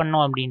பிளாட்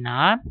பண்ணோம் அப்படின்னா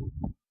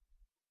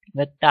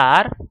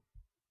வெக்டார்,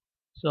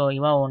 ஸோ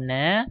இவன்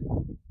 1,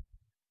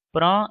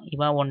 அப்புறம்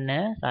இவன் 1,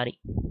 சாரி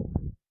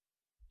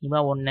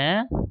இவன் 1,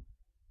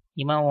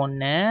 இவன்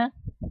 1,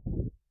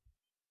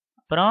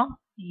 அப்புறம்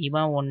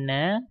இவன்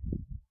 1,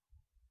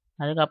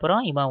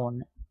 அதுக்கப்புறம் இவன்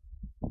 1.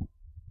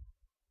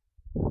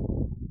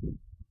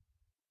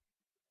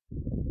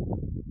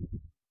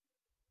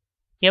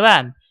 ஓகேவா?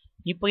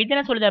 இப்போ இது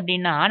என்ன சொல்லுது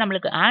அப்படின்னா,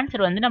 நம்மளுக்கு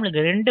ஆன்சர் வந்து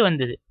நம்மளுக்கு 2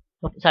 வந்தது,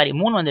 சாரி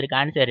 3 வந்திருக்கு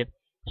ஆன்சரு.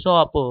 ஸோ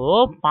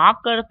அப்போது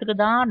பார்க்கறதுக்கு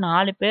தான்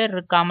 4 பேர்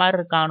இருக்கா மாதிரி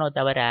இருக்கானோ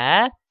தவிர,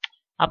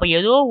 அப்போ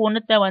ஏதோ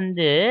ஒன்றுத்த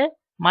வந்து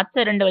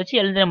மற்ற 2 வச்சு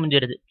எழுத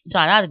முடிஞ்சிருது. ஸோ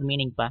அதான் அதுக்கு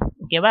மீனிங்ப்பா.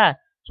 ஓகேவா?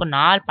 ஸோ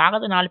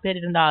பார்க்கறதுக்கு 4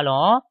 பேர்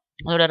இருந்தாலும்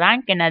அதோட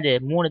ரேங்க் என்னது?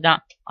 3 தான்.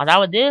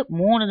 அதாவது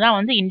 3 தான்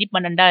வந்து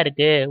இண்டிபெண்டாக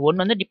இருக்குது,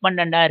 1 வந்து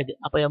டிபெண்டாக இருக்குது.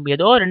 அப்போ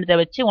ஏதோ 2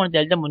 வச்சு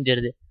 1 எழுத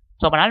முடிஞ்சிருது.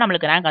 ஸோ அப்போனால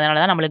நம்மளுக்கு ரேங்க்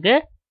அதனால தான் நம்மளுக்கு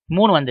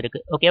 3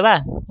 வந்திருக்கு. ஓகேவா?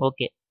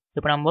 ஓகே,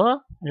 இப்போ நம்ம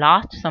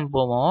லாஸ்ட் சம்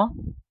போவோம்.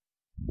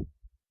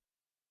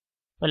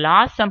 இப்போ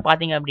லாஸ்ட் சம்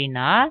பார்த்தீங்க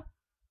அப்படின்னா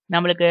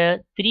நம்மளுக்கு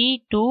 3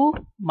 2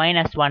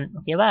 -1.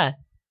 ஓகேவா?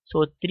 ஸோ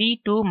 3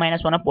 2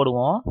 -1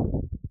 போடுவோம்.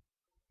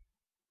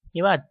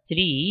 ஓகேவா?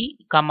 3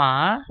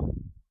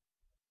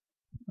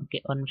 ஓகே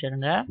ஒரு நிமிஷம்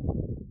இருங்க.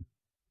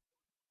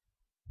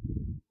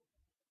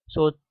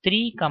 ஸோ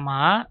 3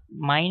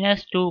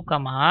 -2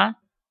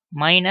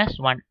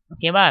 -1.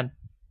 ஓகேவா?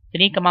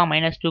 3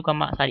 -2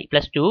 சாரி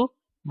 +2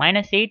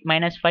 -8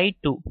 -5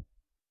 2.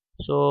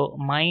 ஸோ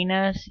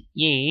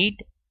 -8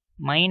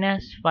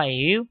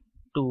 -5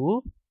 2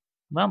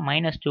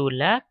 -2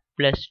 இல்லை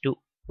 +2.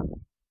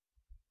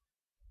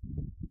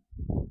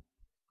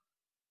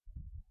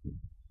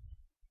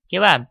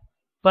 ஓகேவா?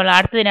 இப்போ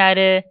அடுத்தது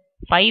யாரு?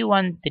 5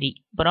 1 3.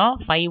 அப்புறம்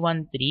 5 1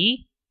 3.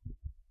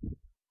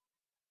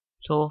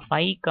 ஸோ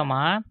 5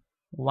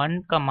 1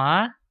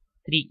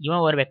 3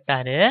 இவன் ஒரு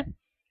வெக்டாரு.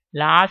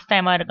 லாஸ்ட்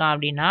டைமாக இருக்கான்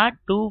அப்படின்னா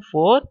 2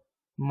 4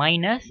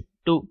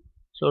 -2.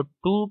 ஸோ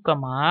 2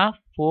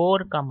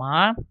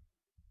 4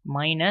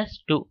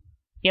 -2.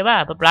 ஓகேவா?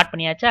 இப்போ பிளாட்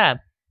பண்ணியாச்சா?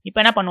 இப்போ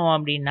என்ன பண்ணுவோம்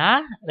அப்படின்னா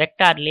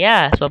வெக்டார் இல்லையா?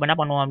 ஸோ இப்போ என்ன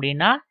பண்ணுவோம்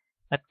அப்படின்னா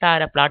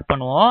வெக்டாரை பிளாட்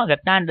பண்ணுவோம்.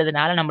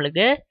 வெக்டார்ன்றதுனால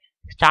நம்மளுக்கு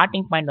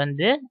ஸ்டார்டிங் பாயிண்ட்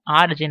வந்து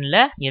ஆரிஜினில்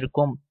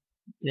இருக்கும்.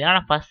 இதெல்லாம்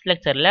நான் ஃபர்ஸ்ட்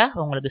லெக்சரில்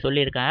உங்களுக்கு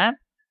சொல்லியிருக்கேன்.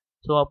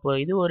 ஸோ அப்போ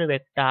இது ஒரு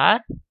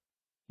வெக்டார்,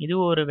 இது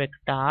ஒரு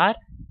வெக்டார்,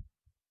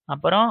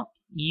 அப்புறம்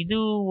இது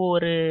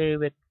ஒரு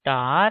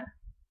வெக்டார்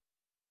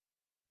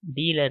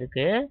டியில்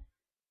இருக்கு,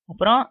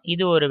 அப்புறம்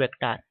இது ஒரு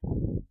வெக்டார்.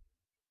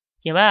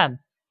 ஓகேவா?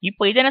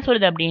 இப்போ இது என்ன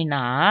சொல்லுது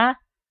அப்படின்னா,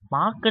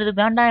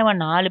 பார்க்கறதுக்கு தாண்டா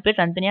இவன் 4 பேர்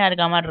தனித்தனியாக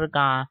இருக்க மாதிரி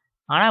இருக்கான்,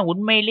 ஆனால்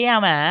உண்மையிலேயே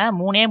அவன்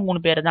 3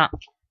 பேர் தான்.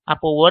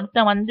 அப்போ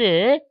ஒருத்தன் வந்து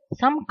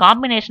சம்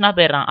காம்பினேஷனாக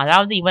போயிடுறான்.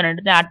 அதாவது இவன்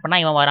 2 ஆட்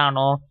பண்ணால் இவன்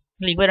வரானோ,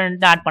 இல்லை இவன்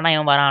 2 ஆட் பண்ணால்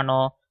இவன்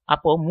வரானோ.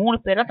 அப்போ 3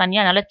 பேர் தான்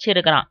தனியாக நிலச்சி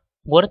இருக்கிறான்.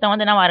 ஒருத்தன்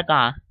வந்து என்னவா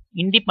இருக்கான்?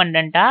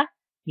 இண்டிபெண்டா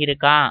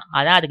இருக்கான்.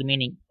 அதான் அதுக்கு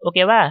மீனிங்.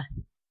 ஓகேவா?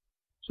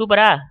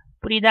 சூப்பரா?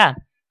 புரியுதா?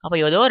 அப்போ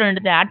ஏதோ ஒரு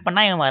ரெண்டுத்தை ஆட்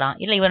பண்ணால் இவன் வரான்,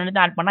 இல்லை இவன்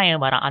ரெண்டுத்தை ஆட் பண்ணால்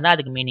இவன் வரான், அதான்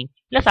அதுக்கு மீனிங்.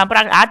 இல்லை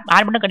சப்ராக்ட்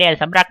ஆட் மட்டும் கிடையாது,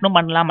 சப்ராக்டும்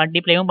பண்ணலாம்,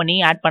 மல்டிப்ளையும் பண்ணி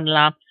ஆட்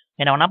பண்ணலாம்,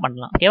 என்ன வேணா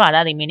பண்ணலாம். ஓகேவா,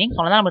 அதான் அதுக்கு மீனிங்.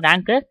 சொன்னதான் நம்ம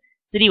ரேங்க்கு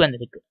 3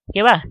 வந்திருக்கு.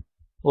 ஓகேவா,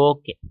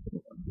 ஓகே,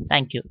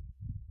 தேங்க்யூ.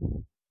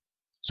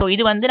 ஸோ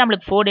இது வந்து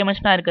நம்மளுக்கு 4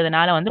 டைமென்ஷனாக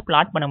இருக்கிறதுனால வந்து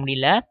பிளாட் பண்ண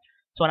முடியல.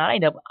 ஸோ அதனால்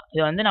இதை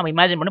வந்து நம்ம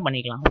இமேஜின் மட்டும்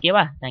பண்ணிக்கலாம்.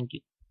 ஓகேவா,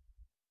 தேங்க்யூ.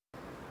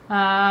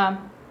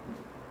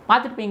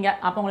 பார்த்துருப்பீங்க,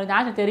 அப்போ உங்களுக்கு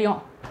ஆன்சர் தெரியும்.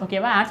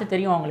 ஓகேவா, ஆன்சர்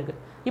தெரியும் உங்களுக்கு.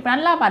 இப்போ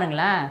நல்லா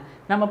பாருங்களேன்,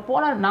 நம்ம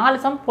போன 4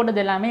 சம் போட்டது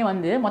எல்லாமே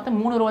வந்து மொத்தம்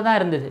 3 ரோ தான்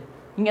இருந்தது.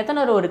 இங்கே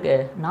எத்தனை ரோ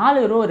இருக்குது?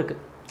 4 ரோ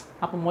இருக்குது.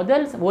 அப்போ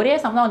முதல் ஒரே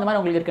சம் தான் வந்த மாதிரி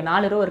உங்களுக்கு இருக்குது,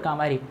 4 ரோ இருக்கா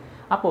மாதிரி.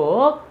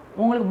 அப்போது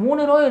உங்களுக்கு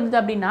 3 ரோ இருந்தது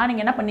அப்படின்னா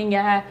நீங்கள் என்ன பண்ணீங்க?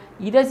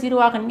 இதை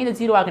 0 ஆக்குனீங்க, இதை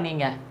 0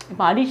 ஆக்குனீங்க.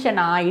 இப்போ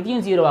அடிஷனாக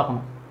இதையும் 0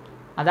 ஆக்கணும்.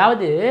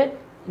 அதாவது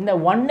இந்த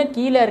 1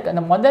 கீழே இருக்க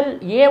அந்த முதல்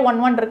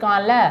A11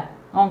 இருக்கான்ல,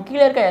 அவன்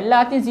கீழே இருக்க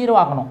எல்லாத்தையும் 0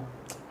 ஆக்கணும்.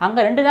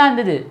 அங்கே 2 தான்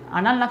இருந்தது,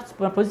 ஆனால் நான்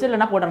ப்ரொசீஜரில்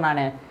என்ன போடுறேன்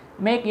நான்,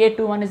 make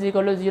A21 =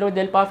 0 with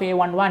help of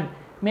A11,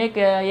 make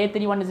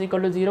A31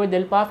 = 0 with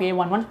help of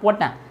A11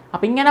 போட்டேன்.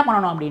 அப்போ இங்கே என்ன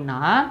பண்ணணும் அப்படின்னா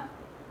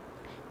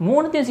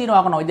 3த்தையும் 0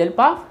 ஆக்கணும் with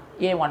help of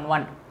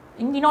A11.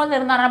 இங்கே இன்னொன்று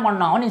இருந்தால் என்ன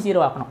பண்ணணும், அவனையும்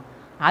 0 ஆக்கணும்.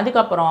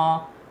 அதுக்கப்புறம்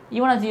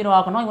இவனை 0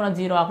 ஆக்கணும், இவனை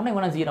 0 ஆக்கணும்,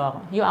 இவனை 0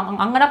 ஆக்கணும்.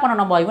 அங்கே என்ன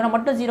பண்ணணும், நம்ம இவனை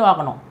மட்டும் 0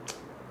 ஆக்கணும்.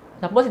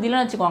 சப்போஸ் இது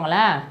இல்லைன்னு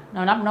வச்சுக்கோங்களேன்,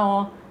 நம்ம என்ன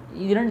பண்ணுவோம்,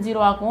 இது 2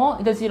 0 ஆக்குவோம்,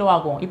 இதை 0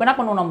 ஆக்குவோம். இப்போ என்ன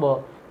பண்ணுவோம், நம்ம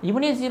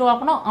இவனையும் 0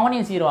 ஆக்கணும்,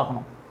 அவனையும் 0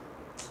 ஆக்கணும்.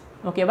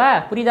 ஓகேவா,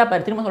 புரியுதா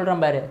பாரு, திரும்ப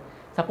சொல்கிறேன் பாரு.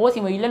 சப்போஸ்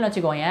இவன் இல்லைன்னு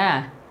வச்சுக்கோங்க,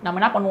 நம்ம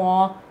என்ன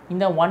பண்ணுவோம்,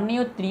 இந்த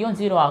 1ஐயும் 3யும்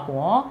 0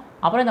 ஆக்குவோம்,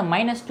 அப்புறம் இந்த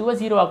 -2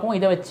 0 ஆக்குவோம்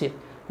இதை வச்சு.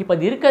 இப்போ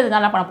இது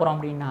இருக்கிறதுனால என்ன பண்ண போகிறோம்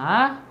அப்படின்னா,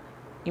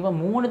 இவன்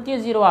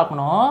 3த்தையும் 0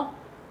 ஆக்கணும்,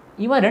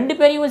 இவன் 2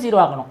 பேரையும் 0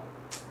 ஆக்கணும்.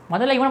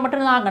 முதல்ல இவனை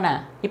மட்டும் தான் ஆக்கணும்,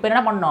 இப்போ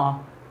என்ன பண்ணணும்,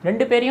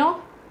 2 பேரையும்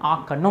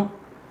ஆக்கணும்.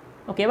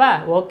 ஓகேவா,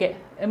 ஓகே.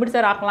 எப்படி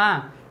சார் ஆக்கலாம்,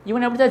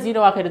 இவன் எப்படி சார்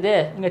 0 ஆக்குறது?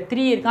 இங்கே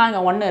 3 இருக்கான்,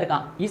 இங்கே 1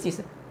 இருக்கான். ஈஸி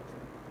சார்,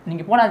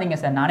 நீங்கள் போடாதீங்க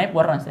சார், நானே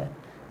போடுறேன் சார்.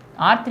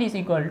 R3 =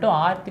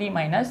 R3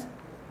 -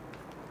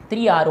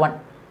 3R1.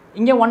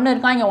 இங்கே 1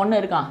 இருக்கான், இங்கே 1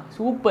 இருக்கான்.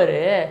 சூப்பரு,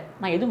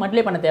 நான் எதுவும்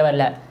மல்டிப்ளை பண்ண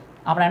தேவையில்லை.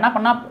 அப்புறம் என்ன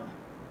பண்ணால்,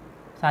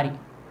 சாரி,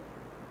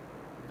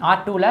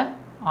 R2ல்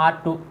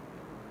R2,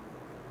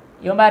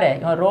 இவன் பாரு,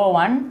 இவன் ரோ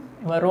 1,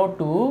 இவன் ரோ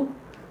 2,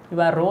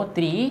 இவன் ரோ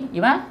 3,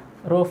 இவன்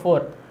ரோ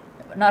 4.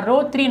 நான் ரோ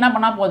 3 என்ன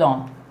பண்ணால் போதும்,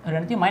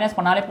 ரெண்டுத்தையும் மைனஸ்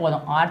பண்ணாலே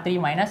போதும். R3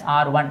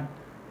 - R1.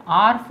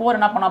 R4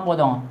 என்ன பண்ணால்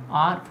போதும்,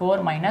 R4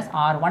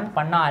 - R1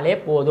 பண்ணாலே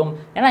போதும்.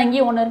 ஏன்னா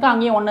இங்கேயும் 1 இருக்கான்,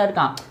 அங்கேயும் 1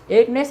 இருக்கான்,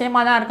 ஏற்கனவே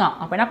சேமாக தான் இருக்கான்.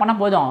 அப்போ என்ன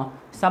பண்ணால் போதும்,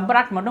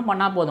 சப்ராக்ட் மட்டும்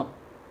பண்ணால் போதும்.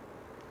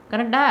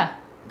 கரெக்டா,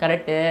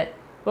 கரெக்டு.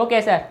 ஓகே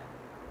சார்,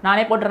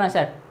 நானே போட்டுறேன்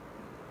sir.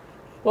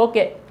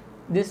 Okay,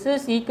 this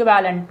is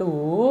equivalent to,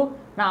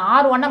 நான்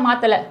R1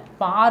 மாற்றலை,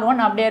 இப்போ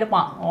R1 அப்படியே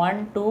இருப்பான்.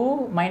 1 2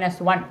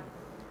 -1.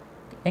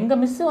 எங்கள்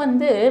மிஸ்ஸு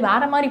வந்து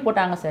வேறு மாதிரி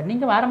போட்டாங்க சார்,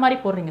 நீங்கள் வேறு மாதிரி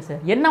போடுறீங்க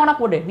சார். என்ன வேணால்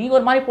போடு, நீங்கள்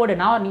ஒரு மாதிரி போடு,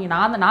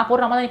 நான்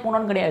போடுற மாதிரி நீ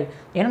போடணும்னு கிடையாது.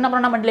 என்ன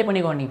பண்ணால் மல்டிப்ளை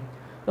பண்ணிக்கோ நீ.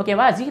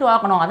 ஓகேவா, 0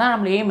 ஆக்கணும், அதான்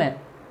நம்மளுக்கு எய்மு.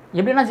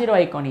 எப்படின்னா 0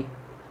 ஆகிக்கோ நீ.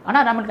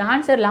 ஆனால் நம்மளுக்கு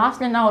ஆன்சர்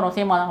லாஸ்ட்ல என்ன வரும்,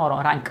 சேமாக தான்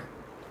வரும் ரேங்க்.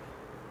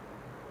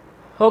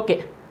 ஓகே,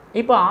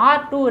 இப்போ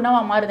R2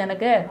 என்னவா மாறுது,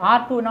 எனக்கு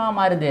R2 என்னவா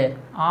மாறுது,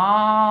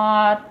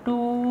 R2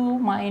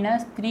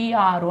 -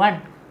 3R1.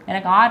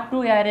 எனக்கு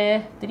R2 யார்,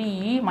 3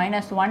 -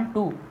 1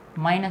 2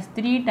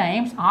 -3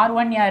 டைம்ஸ்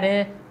R1 யார்,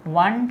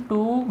 1 2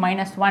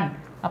 -1.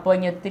 அப்போ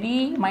இங்கே 3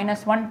 -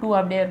 1 2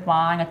 அப்படியே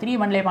இருப்பான். இங்கே 3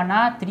 மல்டிப்ளை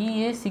பண்ணால் 3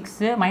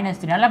 6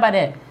 -3. நல்லா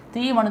பாரு,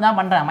 3 மட்டும் தான்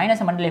பண்ணுறேன்,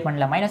 மைனஸ் மல்டிப்ளை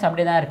பண்ணல, மைனஸ்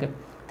அப்படியே தான் இருக்குது.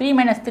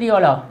 3 - 3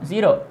 எவ்வளோ,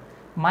 0.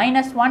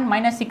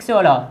 -1 - 6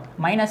 எவ்வளோ,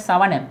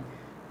 -7.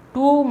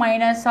 2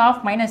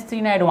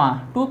 -3 ஆகிடுவான்,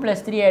 2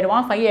 + 3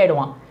 ஆகிடுவான், 5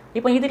 ஆகிடுவான்.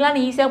 இப்போ இதுக்கெலாம்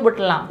நீ ஈஸியாக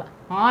போட்டுடலாம்.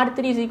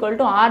 R3 =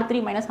 R3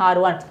 -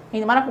 R1.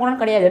 இது மாதிரி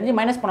போகணும்னு கிடையாது, எது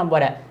மைனஸ் பண்ண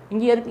போகிறேன்.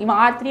 இங்கே இவன்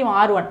R3, இவன்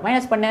R1,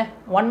 மைனஸ் பண்ணு.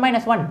 1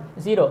 - 1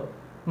 0,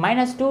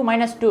 -2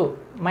 - 2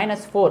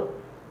 -4,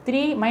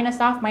 3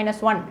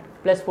 -1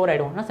 + 4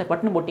 ஆகிடும். என்ன சார்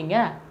பட்டுன்னு போட்டிங்க,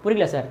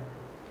 புரியல சார்.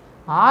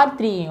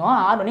 R3யும்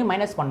R1ஐயும்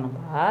மைனஸ்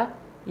பண்ணப்பா,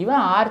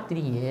 இவன் R3,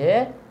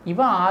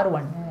 இவன்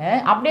R1,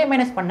 அப்படியே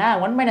மைனஸ் பண்ண.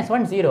 1 -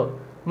 1 0,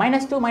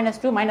 -2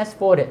 - 2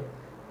 -4,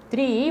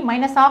 3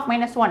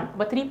 -1.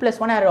 இப்போ 3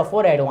 + 1 ஆகிடும்,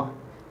 4 ஆகிடுவான்.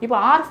 இப்போ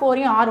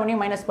R4யும்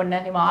R1ஐயும் மைனஸ் பண்ண,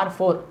 இவன்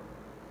R4,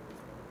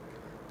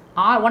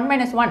 1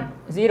 - 1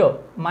 0,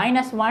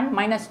 -1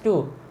 -2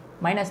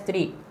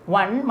 -3,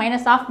 1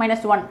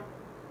 -1,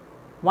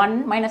 1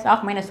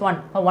 -1,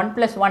 1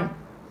 + 1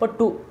 இப்போ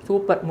 2.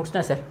 சூப்பர்,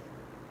 முடிச்சிட்டேன் சார்.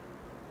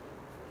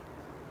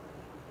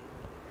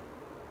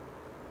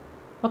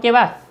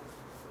 ஓகேவா,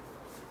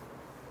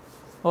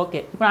 ஓகே.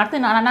 இப்போ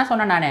அடுத்து நான் என்ன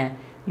சொன்னேன், நான்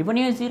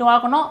இவனையும் 0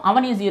 ஆக்கணும்,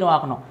 அவனையும் 0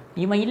 ஆக்கணும்.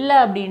 இவன் இல்லை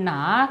அப்படின்னா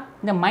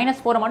இந்த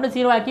 -4 மட்டும்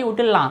 0 ஆக்கி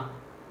விட்டுடலாம்.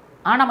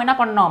 ஆனால் நம்ம என்ன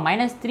பண்ணணும்,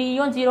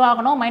 -3யும் 0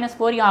 ஆக்கணும்,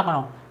 -4யும்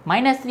ஆக்கணும்.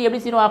 -3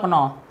 எப்படி 0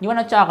 ஆக்கணும், இவனை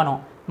வச்சு ஆக்கணும்.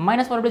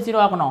 -4 எப்படி 0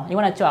 ஆக்கணும்,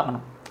 இவனை வச்சு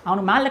ஆக்கணும்.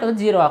 அவனுக்கு மேலே இருக்கிறத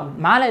 0 ஆகணும்,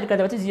 மேலே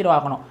இருக்கிறத வச்சு 0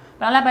 ஆக்கணும்.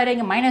 நல்லா பாரு,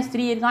 இங்கே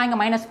 -3 இருக்கான், இங்கே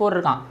 -4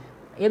 இருக்கான்.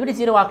 எப்படி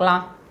 0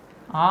 ஆக்கலாம்,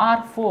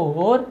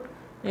 R4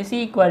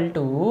 =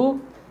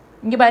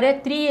 இங்கே பாரு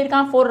 3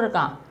 இருக்கான், 4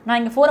 இருக்கான். நான்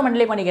இங்கே 4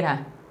 மல்டிப்ளை பண்ணிக்கிறேன்,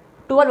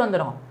 12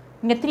 வந்துடும்.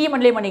 இங்கே 3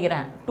 மல்டிப்ளை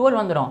பண்ணிக்கிறேன், 12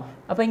 வந்துடும்.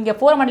 அப்போ இங்கே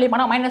 4 மல்டிப்ளை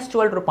பண்ணால்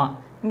 -12 இருப்பான்.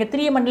 இங்கே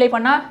 3 மல்டிப்ளை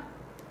பண்ணால்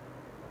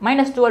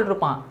 -12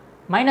 இருப்பான்.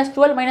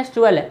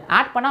 -12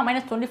 ஆட் பண்ணால்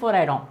 -24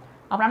 ஆகிடும்.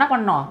 அப்புறம் என்ன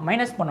பண்ணணும்?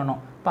 மைனஸ் பண்ணணும்.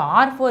 இப்போ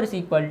R4 is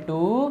equal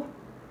to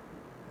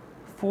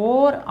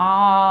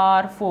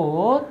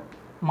 4R4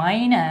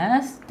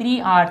 minus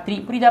 3R3.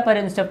 புரியுதா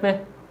பாரு இந்த ஸ்டெப்பு?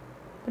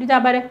 புரியுதா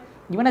பாரு?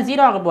 இவனை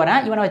 0 ஆக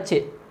போகிறேன் இவனை வச்சு.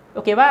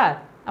 ஓகேவா?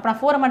 அப்புறம்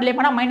 4 மல்டிப்ளை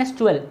பண்ணால்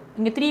 -12,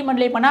 இங்கே 3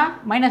 மல்டிப்ளை பண்ணால்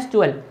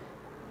 -12.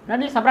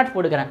 நடுவில் சப்ராக்ட்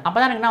போட்டுக்கிறேன். அப்போ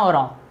தான் எனக்கு என்ன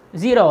வரும்?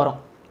 0 வரும்.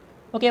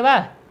 ஓகேவா?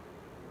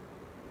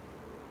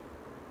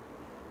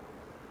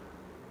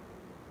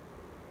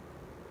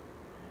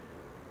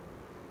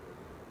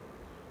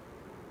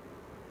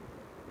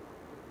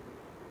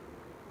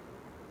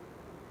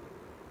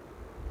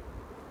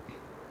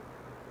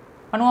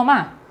 பண்ணுவோமா?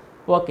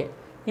 ஓகே.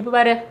 இப்போ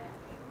பாரு,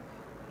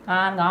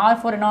 அங்கே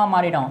R4 என்னவா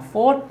மாறிடும்?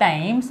 4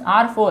 டைம்ஸ்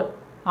R4.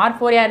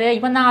 R4 யார்?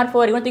 இவன் தான்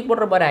R4. இவன் தூக்கி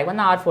போட்டுற போகிறேன். இவன்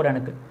தான் R4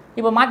 எனக்கு.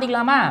 இப்போ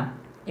மாற்றிக்கலாமா?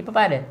 இப்போ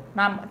பாரு,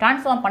 நான்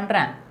ட்ரான்ஸ்ஃபார்ம்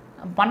பண்ணுறேன்.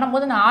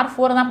 பண்ணும்போது நான்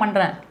R4 தான்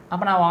பண்ணுறேன்.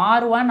 அப்போ நான்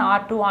R1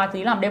 R2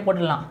 R3லாம் அப்படியே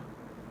போட்டுடலாம்.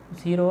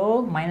 0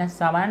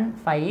 -7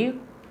 5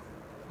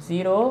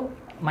 0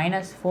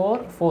 -4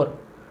 4.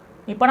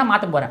 இப்போ நான்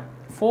மாற்ற போகிறேன்.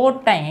 4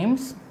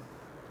 டைம்ஸ்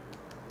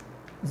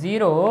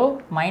 0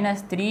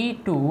 -3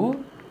 2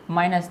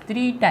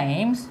 -3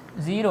 டைம்ஸ்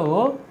 0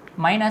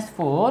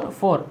 -4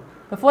 4.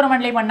 இப்போ 4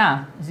 மல்டிப்ளை பண்ணால்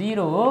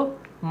 0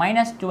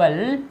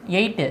 -12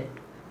 8.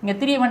 இங்கே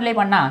 3 மல்டிப்ளை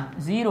பண்ணால்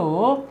 0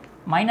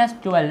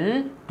 -12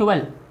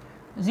 12.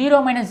 0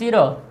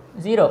 -0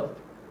 0.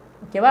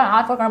 ஓகேவா?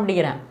 R4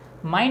 கண்டுபிடிக்கிறேன்.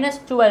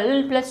 -12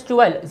 +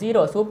 12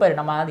 0. சூப்பர்.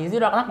 நம்ம அது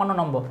 0 தான்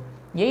பண்ணணும். நம்ம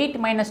 8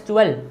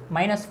 -12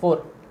 -4.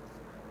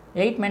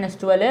 8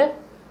 -12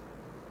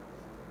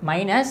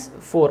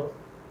 -4.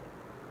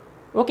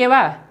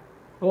 ஓகேவா?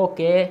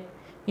 ஓகே.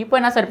 இப்போ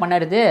என்ன சார்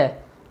பண்ணுறது?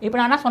 இப்போ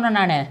நான் என்ன சொன்னேன்?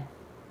 நான்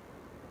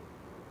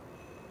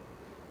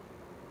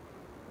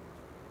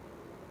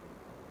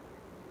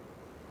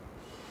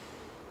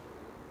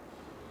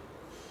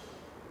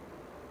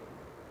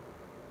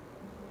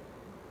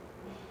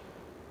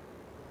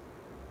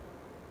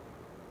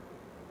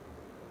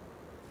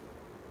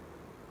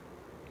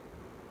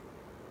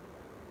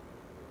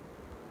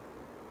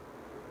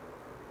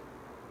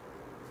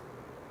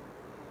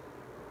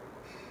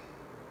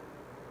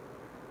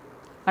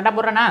கரெக்டாக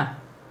போடுறேண்ணா?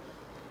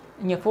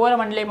 இங்கே 4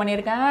 மல்டிப்ளை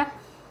பண்ணியிருக்கேன்.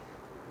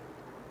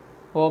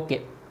 ஓகே.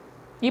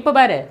 இப்போ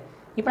பாரு,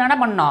 இப்போ நான் என்ன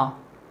பண்ணணும்?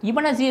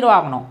 இவனை 0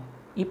 ஆகணும்.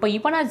 இப்போ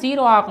இவனை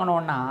 0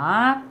 ஆகணும்னா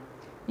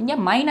இங்கே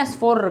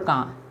 -4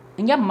 இருக்கான்,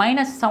 இங்கே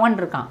 -7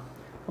 இருக்கான்.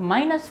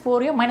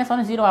 -4யும்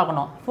 -7 0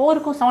 ஆகணும்.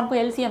 4க்கும்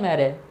 7க்கும் எல்சிஎம்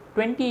யார்?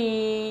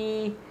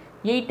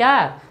 28.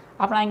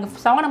 அப்போ நான் இங்கே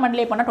 7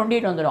 மல்டிப்ளை பண்ணால்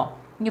 28 வந்துடும்.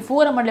 இங்கே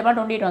 4 மல்டிப்ளை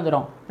பண்ணால் 28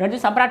 வந்துடும். ரெண்டு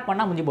சப்ராக்ட்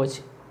பண்ணால் முடிஞ்சு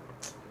போச்சு.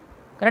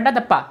 கரெக்டாக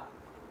தப்பா?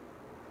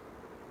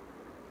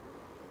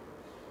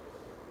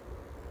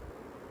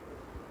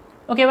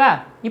 ஓகேவா?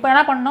 இப்போ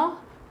என்ன பண்ணணும்?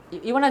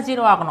 இவனை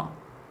 0 ஆக்கணும்.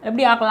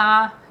 எப்படி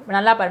ஆக்கலாம்? இப்போ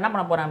நல்லா பாரு, என்ன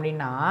பண்ண போகிறேன்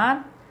அப்படின்னா,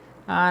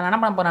 நான் என்ன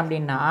பண்ண போகிறேன்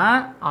அப்படின்னா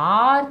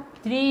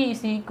R3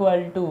 இஸ்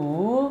ஈக்குவல் டு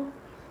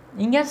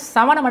இங்கே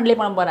 7 மல்டிப்ளை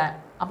பண்ண போகிறேன்.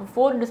 அப்போ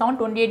 4 × 7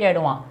 28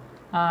 ஆகிடுவான்.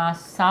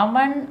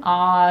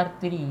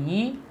 7R3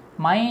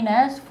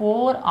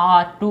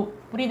 -4R2.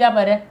 புரியுதா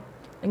பாரு?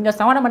 இங்கே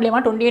 7 மல்டிப்ளை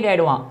பண்ணால் 28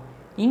 ஆகிடுவான்.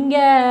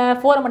 இங்கே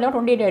 4 மல்டிப்ளை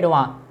 28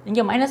 ஆகிடுவான்.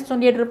 இங்கே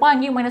 -28 இருப்பான்,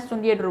 இங்கேயும்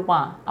 -28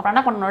 இருப்பான். அப்புறம்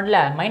என்ன பண்ணணும்?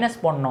 இல்லை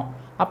மைனஸ் போடணும்.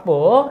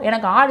 அப்போது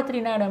எனக்கு R3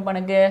 என்ன ஆகிடும்? இப்போ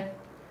எனக்கு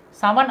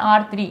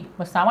 7R3.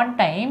 இப்போ 7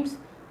 டைம்ஸ்,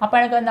 அப்போ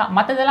எனக்கு அந்த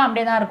மற்றதெல்லாம்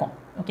அப்படியே தான் இருக்கும்.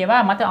 ஓகேவா?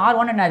 மற்ற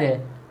R1 என்னது?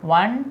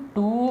 1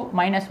 2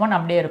 -1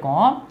 அப்படியே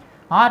இருக்கும்.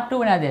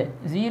 R2 என்னது?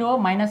 0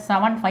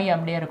 -7 5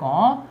 அப்படியே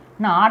இருக்கும்.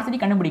 நான் R3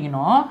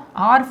 கண்டுபிடிக்கணும்.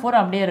 R4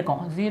 அப்படியே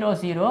இருக்கும். 0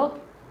 0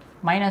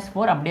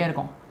 -4 அப்படியே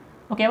இருக்கும்.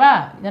 ஓகேவா?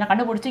 இதை நான்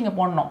கண்டுபிடிச்சி இங்கே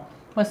போடணும்.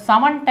 இப்போ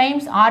 7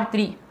 டைம்ஸ்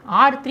R3.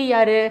 R3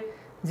 யார்?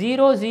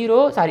 0 0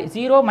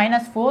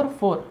 -4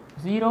 4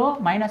 0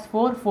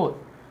 -4 4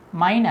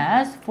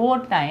 -4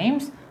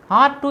 டைம்ஸ்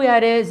R2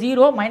 யார்?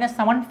 0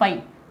 -7 5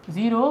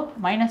 0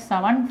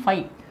 -7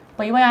 5.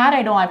 இப்போ இவன் யார்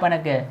ஆகிடுவான்? இப்போ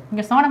எனக்கு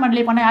இங்கே 7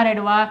 மல்டிப்ளை பண்ணால் யார்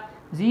ஆகிடுவா?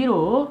 0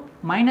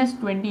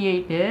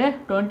 -28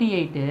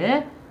 28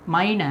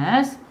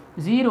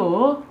 -0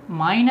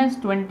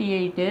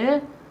 -28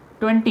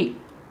 20.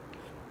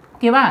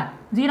 ஓகேவா?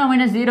 0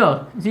 -0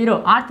 0.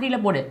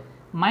 R3ல் போடு.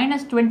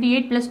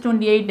 -28 +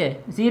 28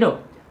 0.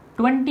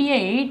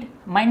 28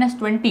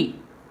 -20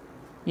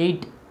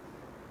 8.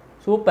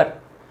 சூப்பர்.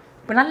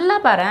 இப்போ நல்லா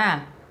பாரு,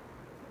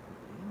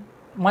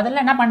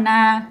 முதல்ல என்ன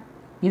பண்ணேன்?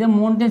 இதை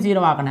 3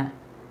 0 ஆக்கினேன்,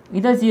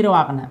 இதை 0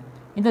 ஆக்கினேன்.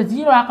 இதை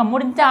 0 ஆக்க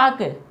முடிஞ்சா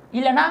ஆக்கு,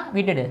 இல்லைனா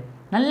விட்டுடு.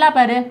 நல்லா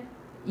பாரு,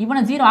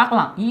 இவனை 0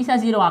 ஆக்கலாம், ஈஸியாக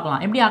 0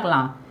 ஆக்கலாம். எப்படி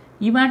ஆக்கலாம்?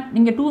 இவன்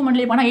நீங்கள் 2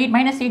 மல்டிப்ளை பண்ணால் 8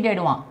 -8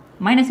 ஆகிடுவான்.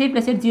 -8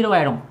 + 8 0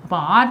 ஆகிடும். அப்போ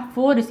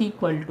R4 is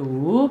equal to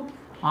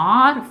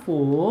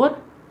R4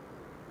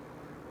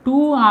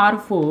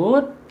 2R4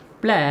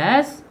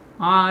 +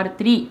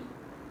 R3.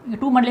 இங்கே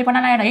 2 மல்டிப்ளை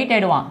பண்ணால் 8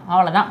 ஆகிடுவான்.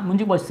 அவ்வளோதான்,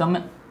 முடிஞ்சு போச்சு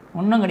சம்மு.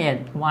 ஒன்றும்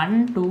கிடையாது. 1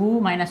 2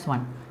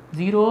 -1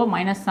 0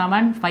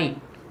 -7 5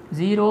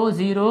 0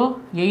 0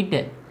 8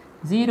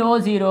 0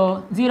 0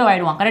 0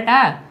 ஆகிடுவான்.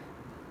 கரெக்டாக?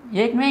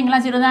 ஏற்கனவே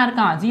இங்கெல்லாம் 0 தான்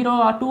இருக்கான். 0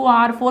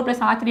 2R4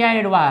 + R3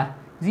 ஆகிடுவா,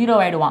 0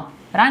 ஆகிடுவான்.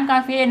 ரேங்க்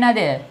ஆஃப் ஏ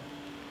என்னது?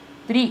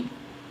 3.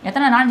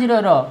 எத்தனை நான் ஜீரோ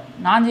ரோ?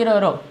 நான் ஜீரோ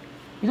ரோ.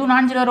 இதுவும்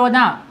நான் ஜீரோ ரோ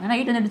தான், ஏன்னா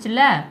 8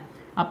 வந்துடுச்சுல்ல.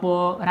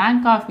 அப்போது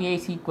rank of A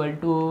is equal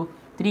to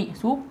 3.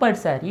 Super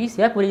sir,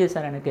 ஈஸியாக புரியுது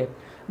சார் எனக்கு.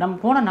 நம்ம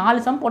போன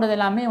 4 சம் போட்டது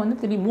எல்லாமே வந்து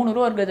 3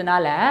 ரோ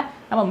இருக்கிறதுனால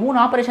நம்ம 3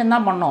 ஆப்ரேஷன்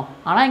தான் பண்ணோம்.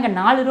 ஆனால் இங்கே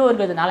 4 ரோ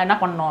இருக்கிறதுனால என்ன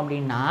பண்ணோம்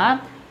அப்படின்னா,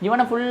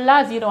 இவனை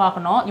ஃபுல்லாக 0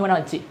 ஆக்கணும், இவனை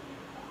வச்சு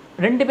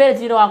 2 பேர்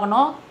 0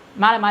 ஆக்கணும்,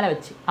 மேலே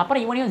வச்சு,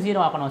 அப்புறம் இவனையும்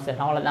 0 ஆக்கணும்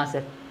சார். அவ்வளோதான்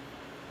சார்.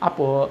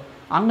 அப்போது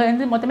அங்கே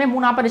வந்து மொத்தமே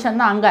 3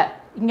 ஆப்ரேஷன் தான்.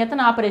 இங்கே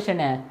எத்தனை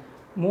ஆப்ரேஷனு?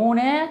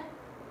 3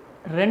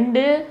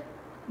 2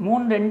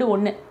 3 2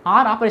 1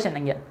 6 ஆப்ரேஷன்.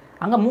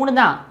 அங்கே 3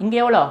 தான், இங்கே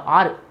எவ்வளோ?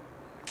 6.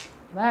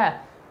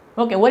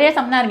 ஓகே, ஒரே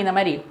சம் தான் இருக்குது இந்த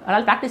மாதிரி.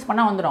 அதனால் ப்ராக்டிஸ்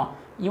பண்ணால் வந்துடும்.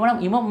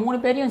 இவன் 3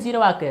 பேரையும்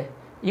 0 ஆக்கு,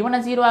 இவனை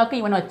 0 ஆக்கு,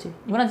 இவனை வச்சு,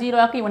 இவனை 0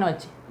 ஆக்கு, இவனை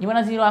வச்சு,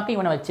 இவனை 0 ஆக்கு,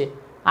 இவனை வச்சு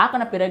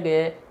ஆக்கின பிறகு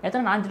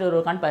எத்தனை நான் ஜீரோ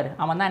இருக்கான்னு பாரு.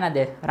 அவன் தான்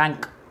என்னது?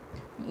 ரேங்க்.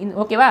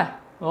 ஓகேவா?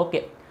 ஓகே.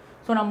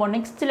 ஸோ நம்ம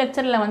நெக்ஸ்ட்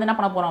லெக்சரில் வந்து என்ன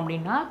பண்ண போகிறோம்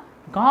அப்படின்னா,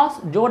 காஸ்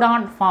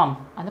ஜோர்டான் ஃபார்ம்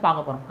அது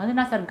பார்க்க போகிறோம். அது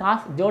என்ன சார்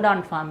காஸ்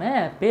ஜோர்டான் ஃபார்மு?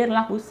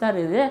 பேர்லாம் புதுசாக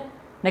இருக்குது.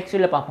 நெக்ஸ்ட்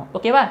வீடியோவில் பார்ப்போம்.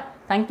 ஓகேவா?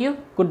 Thank you,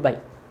 good bye.